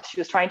across. She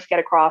was trying to get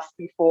across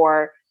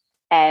before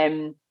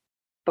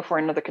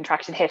another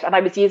contraction hit. And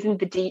I was using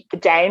the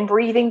down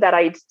breathing that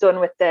I'd done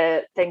with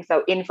the thing.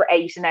 So in for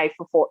 8 and out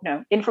for 4.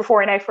 No, in for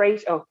 4 and out for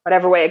 8. Oh,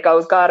 whatever way it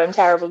goes. God, I'm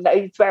terrible.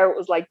 I swear it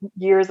was like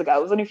years ago.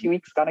 It was only a few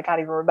weeks ago and I can't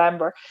even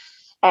remember.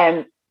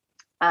 And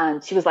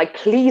she was like,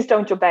 please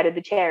don't jump out of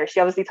the chair. She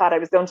obviously thought I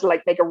was going to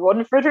like make a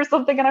run for it or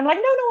something. And I'm like,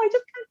 no, I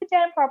just can't sit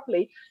down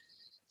properly.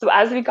 So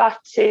as we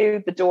got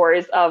to the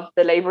doors of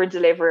the labour and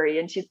delivery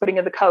and she's putting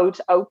in the code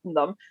to open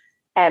them,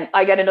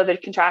 I get another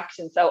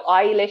contraction. So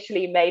I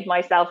literally made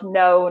myself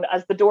known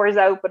as the doors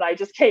open. I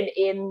just came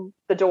in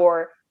the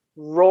door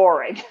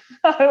roaring.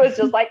 I was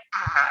just like,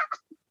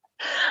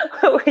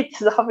 which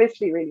is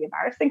obviously really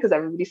embarrassing because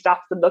everybody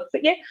stops and looks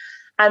at you.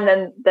 And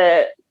then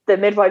the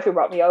midwife who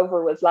brought me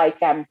over was like,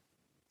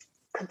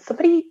 could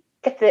somebody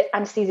get the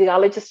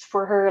anesthesiologist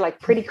for her like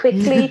pretty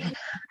quickly?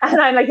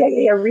 And I'm like,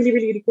 yeah, really,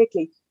 really, really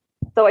quickly.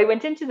 So I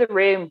went into the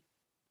room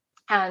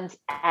and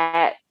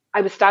I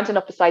was standing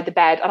up beside the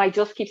bed and I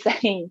just keep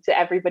saying to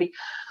everybody,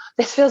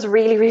 this feels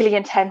really, really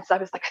intense. I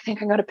was like, I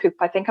think I'm going to poop.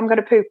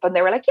 And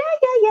they were like,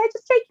 yeah,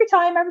 just take your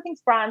time.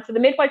 Everything's grand. So the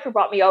midwife who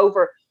brought me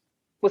over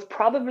was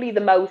probably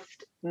the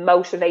most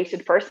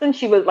motivated person.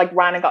 She was like,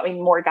 ran and got me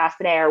more gas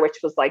and air, which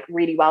was like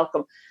really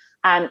welcome.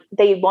 And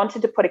they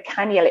wanted to put a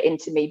cannula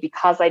into me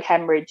because I'd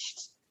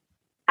hemorrhaged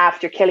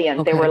after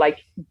Killian. Okay. They were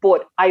like,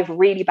 but I've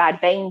really bad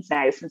veins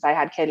now since I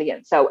had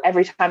Killian. So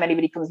every time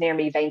anybody comes near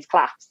me, veins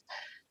collapse.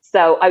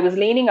 So I was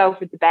leaning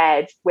over the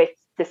bed with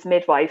this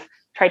midwife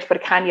trying to put a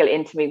cannula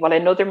into me while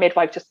another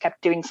midwife just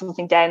kept doing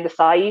something down the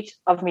side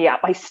of me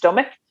at my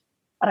stomach.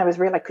 And I was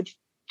really like, could you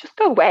just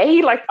go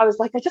away? Like, I was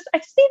like, I just need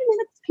a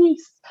minute's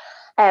peace.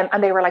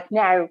 And they were like,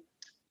 now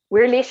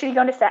we're literally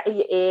going to settle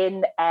you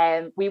in.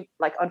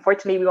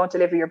 Unfortunately, we won't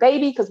deliver your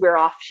baby because we're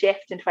off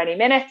shift in 20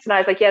 minutes. And I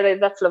was like, yeah,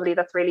 that's lovely.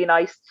 That's really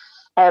nice.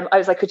 I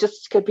was like,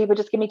 could people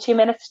just give me 2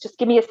 minutes? Just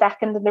give me a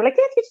second. And they're like,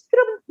 yeah, if you just get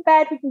up into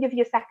bed, we can give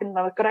you a second. And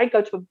I was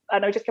like,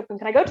 and I just kept going,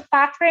 can I go to the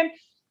bathroom?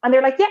 And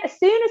they're like, yeah, as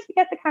soon as we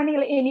get the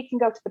cannula in, you can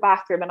go to the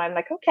bathroom. And I'm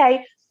like,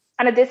 okay.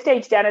 And at this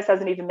stage, Dennis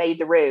hasn't even made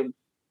the room.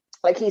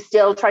 Like he's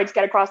still trying to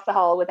get across the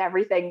hall with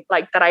everything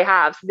like that I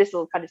have. So this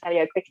will kind of tell you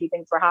how quickly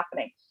things were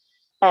happening.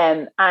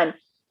 And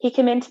he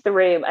came into the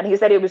room and he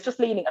said he was just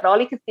leaning and all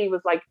he could see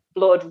was like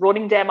blood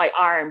running down my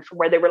arm from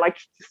where they were like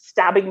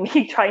stabbing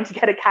me, trying to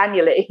get a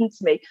cannula into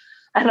me.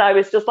 And I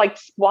was just like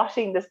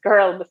squashing this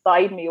girl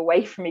beside me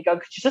away from me going,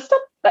 could you just stop?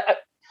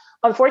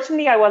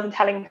 Unfortunately, I wasn't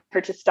telling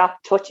her to stop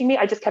touching me.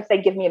 I just kept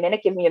saying, give me a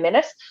minute.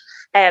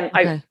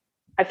 Okay.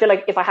 I feel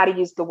like if I had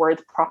used the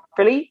words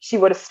properly, she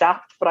would have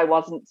stopped, but I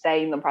wasn't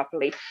saying them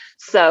properly.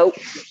 So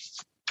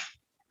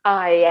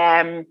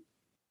so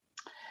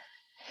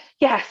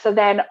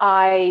then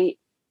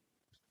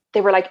they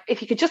were like,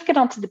 if you could just get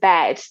onto the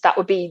bed, that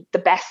would be the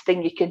best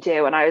thing you could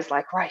do. And I was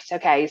like, right,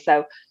 okay.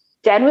 So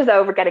Den was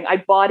over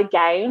I bought a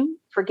gown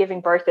for giving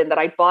birth in that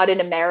I bought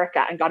in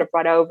America and got it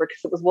brought over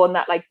because it was one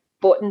that like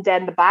buttoned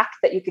down the back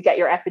that you could get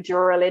your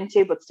epidural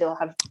into, but still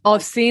have. Oh,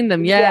 I've seen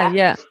them.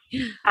 Yeah.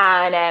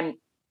 And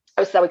I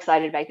was so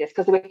excited about this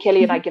because with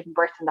Killian, I'd given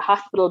birth in the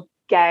hospital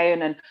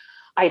gown and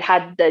I'd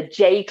had the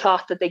J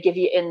cloth that they give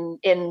you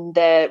in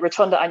the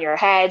rotunda on your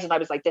head. And I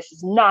was like, this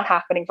is not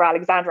happening for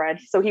Alexandra. And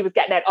so he was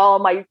getting out all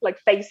my like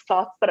face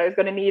cloths that I was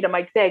going to need on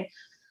my thing.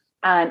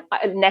 And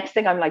next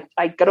thing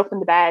I got up in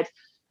the bed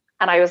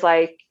and I was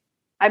like,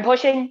 I'm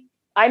pushing.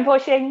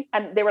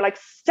 And they were like,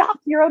 stop,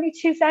 you're only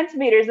 2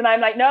 centimeters. And I'm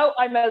like, no,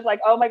 I was like,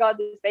 oh my God,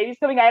 this baby's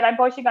coming out. I'm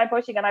pushing.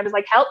 And I was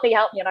like, help me.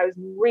 And I was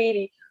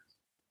really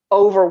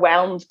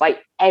overwhelmed by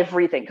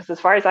everything. Because as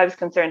far as I was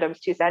concerned, I was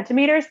 2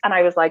 centimeters. And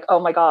I was like, oh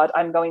my God,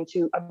 I'm going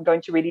to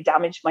really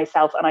damage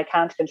myself and I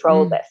can't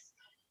control this.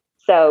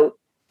 So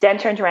Den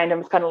turned around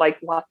and was kind of like,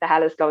 what the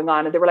hell is going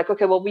on? And they were like,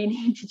 okay, well, we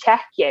need to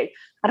check you.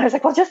 And I was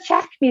like, well, just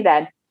check me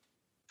then.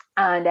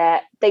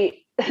 And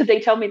they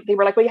told me, they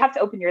were like, well, you have to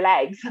open your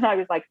legs. And I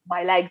was like,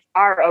 my legs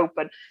are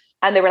open.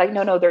 And they were like,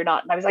 no, they're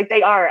not. And I was like,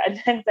 they are.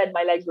 And then said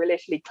my legs were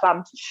literally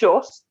clamped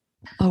shut.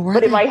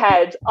 But in my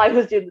head, I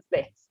was doing the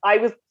splits. I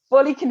was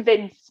fully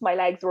convinced my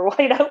legs were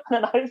wide open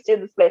and I was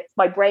doing the splits.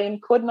 My brain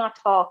could not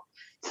talk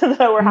to the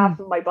lower half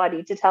of my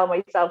body to tell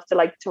myself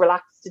to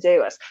relax to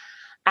do it.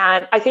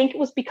 And I think it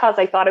was because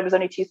I thought it was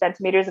only 2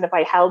 centimeters. And if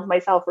I held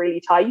myself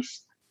really tight,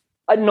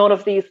 none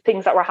of these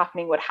things that were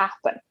happening would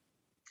happen.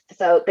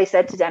 So they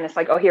said to Dennis,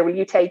 like, oh, here, will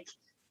you take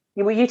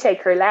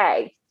her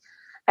leg?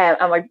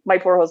 And my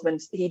poor husband,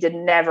 he did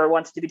never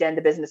wanted to be down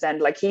the business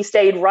end. Like he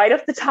stayed right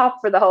up the top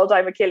for the whole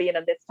time with Killian,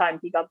 and this time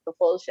he got the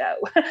full show.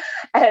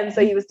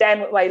 So he was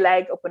down with my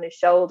leg up on his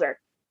shoulder.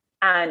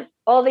 And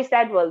all they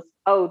said was,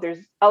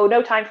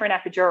 no time for an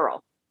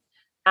epidural.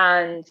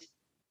 And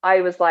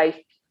I was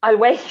like, I'll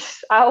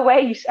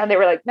wait. And they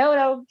were like,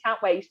 no,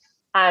 can't wait.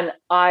 And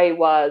I'm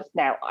a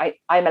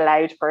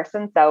loud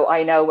person. So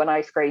I know when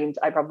I screamed,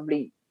 I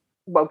probably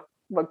woke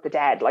the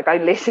dead. Like I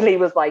literally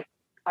was like,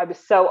 I was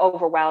so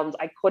overwhelmed.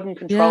 I couldn't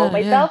control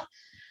myself.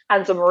 Yeah.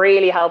 And some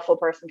really helpful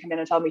person came in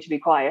and told me to be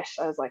quiet.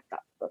 I was like,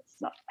 that's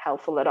not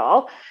helpful at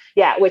all.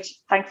 Yeah, which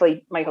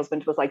thankfully my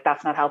husband was like,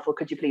 that's not helpful.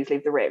 Could you please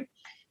leave the room?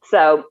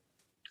 So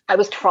I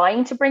was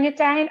trying to bring it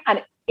down,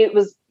 and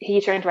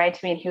he turned around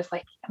to me and he was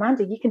like,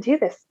 Amanda, you can do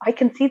this. I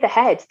can see the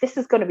head. This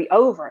is going to be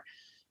over.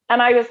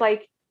 And I was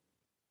like,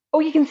 oh,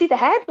 you can see the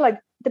head? Like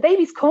the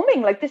baby's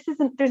coming. Like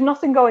there's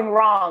nothing going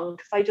wrong.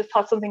 Because I just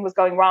thought something was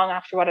going wrong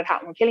after what had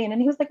happened with Killian. And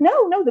he was like,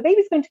 no, the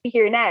baby's going to be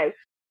here now.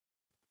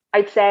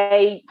 I'd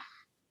say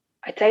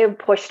I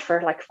pushed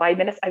for like 5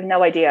 minutes. I have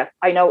no idea.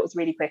 I know it was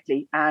really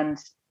quickly, and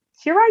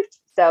she arrived.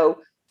 So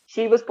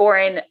she was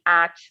born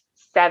at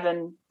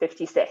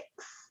 7:56.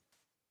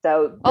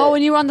 So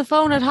and you were on the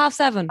phone at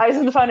 7:30. I was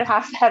on the phone at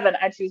 7:30,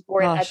 and she was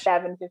born at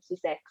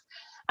 7:56.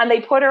 And they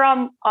put her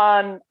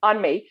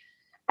on me.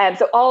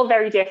 So all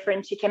very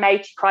different. She came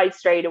out, she cried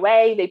straight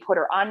away. They put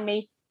her on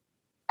me.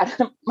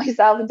 And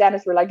myself and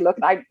Dennis were like,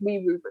 looking, we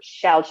were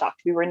shell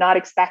shocked. We were not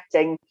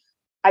expecting,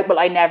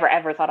 I never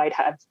ever thought I'd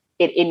have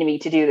it in me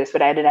to do this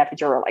without an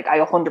epidural. Like I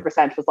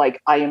 100% was like,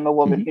 I am a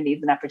woman who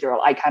needs an epidural.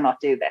 I cannot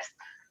do this.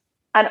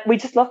 And we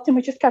just looked and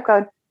we just kept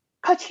going,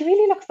 God, she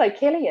really looks like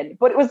Killian.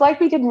 But it was like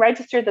we didn't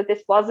register that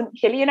this wasn't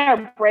Killian.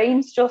 Our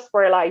brains just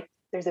were like,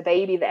 there's a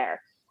baby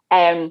there.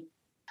 And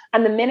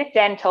the minute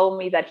Den told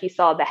me that he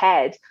saw the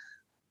head,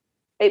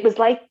 it was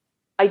like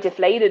I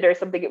deflated or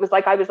something. It was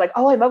like I was like,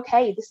 oh, I'm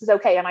okay. This is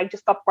okay. And I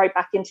just got right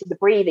back into the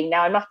breathing.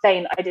 Now, I'm not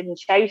saying I didn't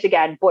shout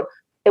again, but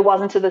it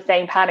wasn't to the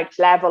same panicked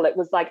level. It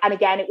was like, and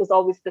again, it was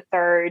always the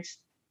third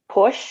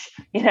push,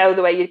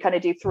 the way you kind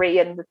of do 3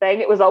 in the thing.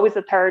 It was always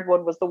the third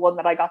one was the one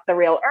that I got the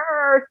real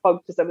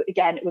because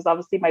again, it was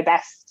obviously my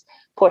best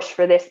push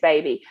for this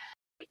baby.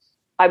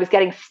 I was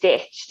getting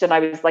stitched, and I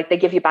was like, they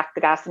give you back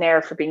the gas and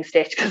air for being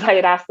stitched, because I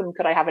had asked them,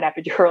 could I have an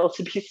epidural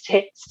to be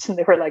stitched? And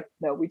they were like,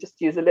 no, we just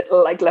use a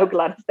little like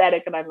local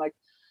anesthetic. And I'm like,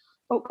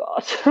 oh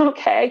God,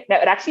 okay. Now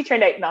it actually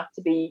turned out not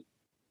to be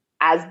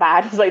as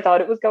bad as I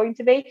thought it was going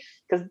to be,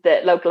 because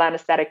the local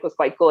anesthetic was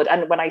quite good.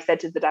 And when I said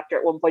to the doctor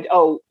at one point,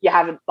 oh, you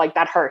haven't, like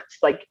that hurts,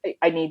 like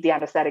I need the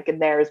anesthetic in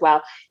there as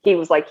well, he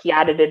was like, he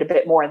added it a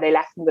bit more, and they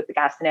left me with the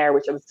gas and air,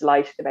 which I was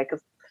delighted about,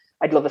 because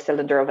I'd love a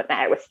cylinder of it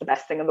now. It's the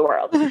best thing in the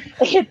world.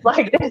 It's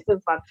like, this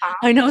is fantastic.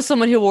 I know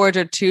someone who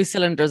ordered 2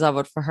 cylinders of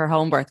it for her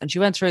home birth, and she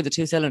went through the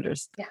 2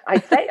 cylinders. Yeah,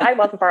 I'd say I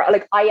wasn't far.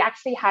 Like I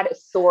actually had a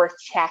sore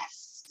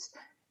chest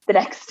the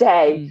next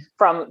day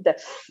from the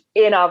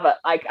in of it.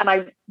 Like,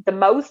 and the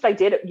most I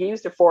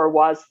used it for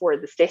was for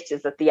the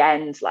stitches at the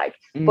end. Like,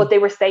 but they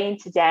were saying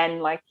to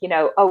Den, like,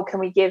 oh, can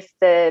we give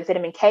the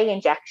vitamin K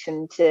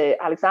injection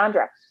to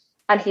Alexandra?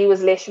 And he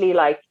was literally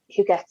like,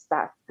 who gets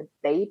that, the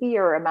baby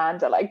or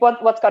Amanda? Like,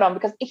 what's going on?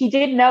 Because he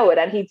did know it,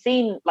 and he'd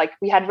seen, like,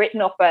 we had written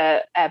up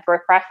a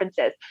birth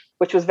preferences,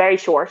 which was very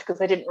short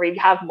because I didn't really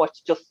have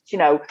much. Just,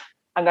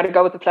 I'm going to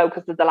go with the flow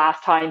because it's the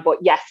last time, but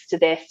yes to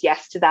this,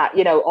 yes to that,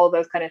 all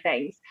those kind of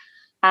things.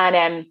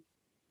 And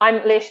I'm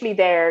literally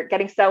there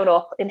getting sewn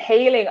up,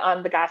 inhaling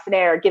on the gas and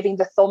air, giving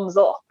the thumbs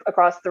up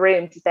across the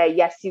room to say,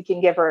 yes, you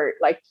can give her,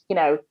 like,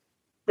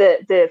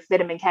 the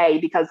vitamin K,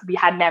 because we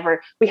hadn't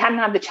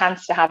had the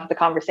chance to have the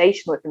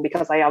conversation with him,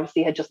 because I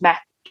obviously had just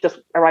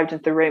arrived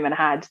into the room and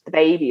had the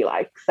baby,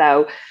 like,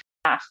 so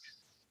that.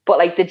 But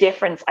like the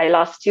difference, I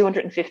lost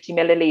 250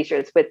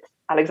 milliliters with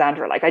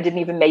Alexandra. Like I didn't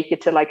even make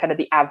it to like kind of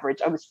the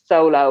average. I was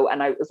so low,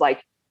 and I was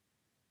like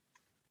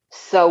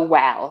so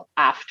well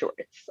afterwards.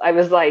 I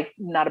was like,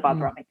 not a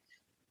bother on me.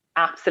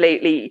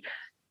 Absolutely.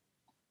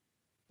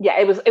 Yeah,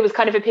 it was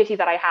kind of a pity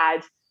that I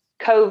had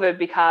COVID,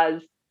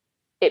 because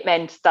it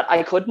meant that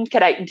I couldn't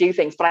get out and do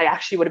things, but I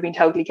actually would have been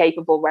totally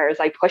capable. Whereas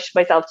I pushed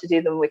myself to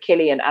do them with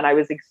Killian, and I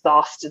was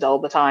exhausted all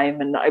the time.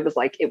 And I was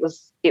like, it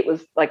was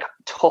like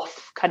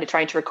tough kind of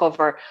trying to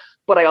recover,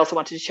 but I also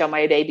wanted to show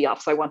my baby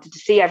off. So I wanted to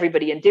see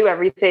everybody and do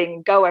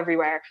everything, go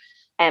everywhere.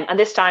 And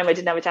this time I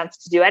didn't have a chance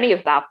to do any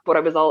of that, but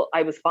I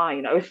was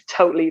fine. I was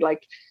totally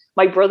like,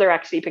 my brother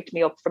actually picked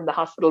me up from the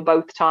hospital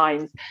both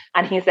times.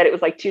 And he said it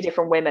was like 2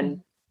 different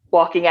women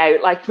walking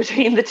out, like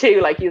between the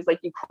two. Like he was like,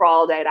 you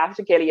crawled out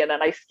after Killian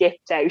and I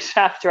skipped out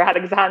after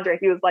Alexandra.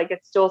 He was like,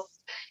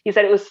 he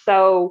said it was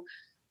so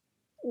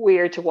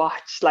weird to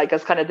watch, like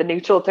as kind of the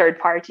neutral third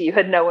party who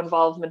had no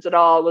involvement at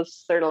all, was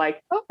sort of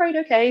like, oh right,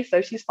 okay,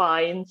 so she's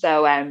fine.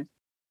 So I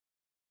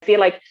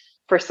feel like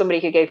for somebody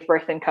who gave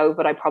birth in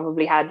COVID, I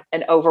probably had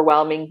an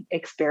overwhelming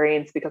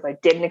experience, because I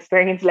didn't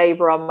experience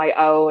labor on my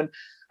own.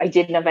 I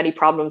didn't have any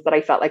problems that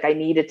I felt like I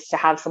needed to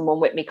have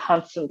someone with me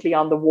constantly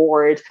on the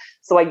ward.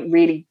 So I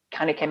really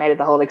kind of came out of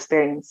the whole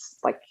experience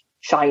like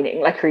shining,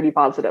 like really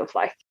positive.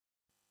 Like,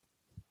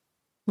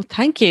 Well,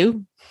 thank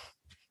you.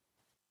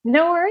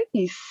 No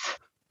worries.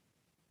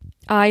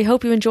 I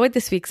hope you enjoyed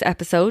this week's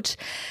episode.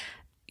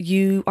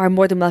 You are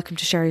more than welcome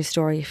to share your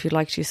story if you'd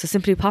like to. So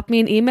simply pop me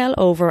an email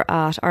over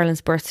at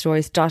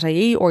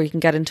irelandsbirthstories.ie, or you can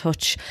get in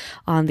touch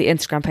on the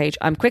Instagram page.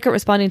 I'm quick at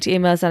responding to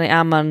emails than I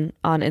am on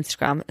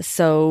Instagram.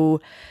 So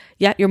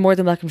yeah, you're more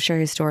than welcome to share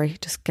your story.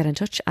 Just get in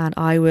touch and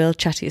I will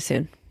chat to you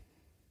soon.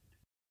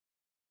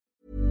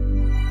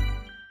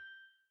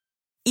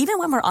 Even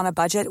when we're on a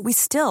budget, we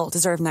still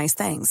deserve nice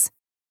things.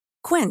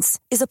 Quince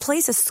is a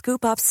place to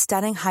scoop up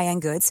stunning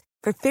high-end goods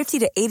for 50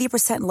 to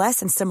 80% less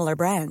than similar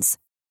brands.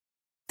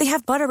 They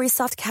have buttery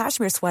soft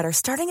cashmere sweaters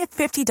starting at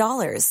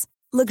 $50,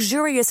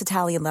 luxurious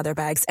Italian leather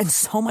bags, and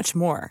so much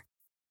more.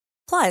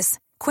 Plus,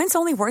 Quince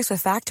only works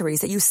with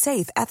factories that use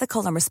safe,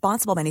 ethical, and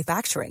responsible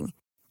manufacturing.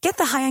 Get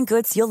the high-end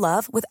goods you'll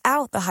love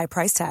without the high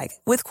price tag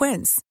with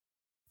Quince.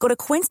 Go to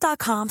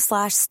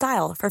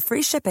quince.com/style for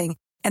free shipping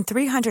and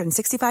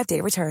 365-day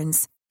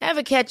returns.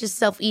 Ever catch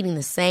yourself eating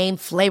the same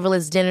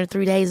flavorless dinner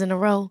 3 days in a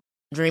row?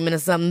 Dreaming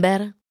of something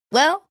better?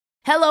 Well,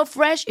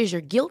 HelloFresh is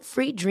your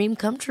guilt-free dream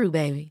come true,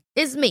 baby.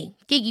 It's me,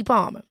 Keke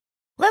Palmer.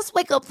 Let's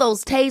wake up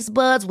those taste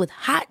buds with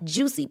hot,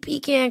 juicy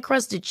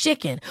pecan-crusted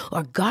chicken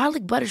or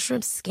garlic butter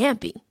shrimp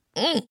scampi.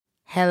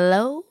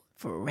 Hello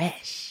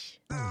Fresh.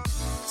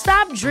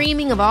 Stop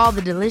dreaming of all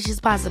the delicious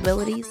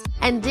possibilities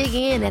and dig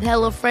in at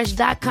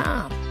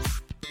HelloFresh.com.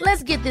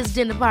 Let's get this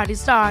dinner party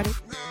started.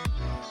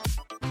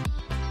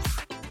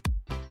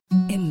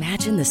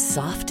 Imagine the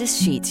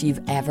softest sheets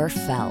you've ever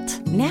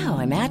felt. Now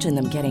imagine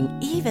them getting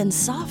even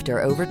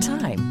softer over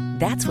time.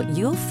 That's what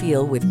you'll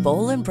feel with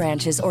Boll &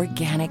 Branch's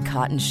organic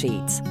cotton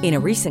sheets. In a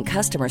recent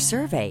customer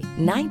survey,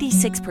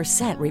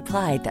 96%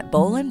 replied that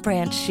Boll &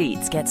 Branch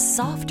sheets get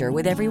softer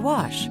with every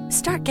wash.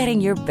 Start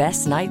getting your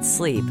best night's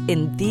sleep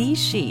in these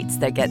sheets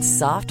that get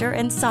softer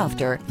and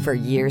softer for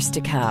years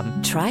to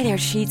come. Try their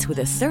sheets with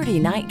a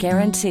 30-night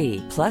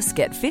guarantee. Plus,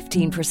 get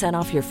 15%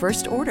 off your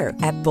first order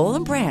at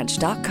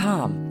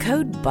bollandbranch.com.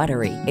 Code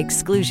BUTTERY.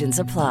 Exclusions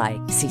apply.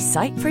 See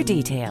site for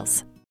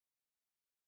details.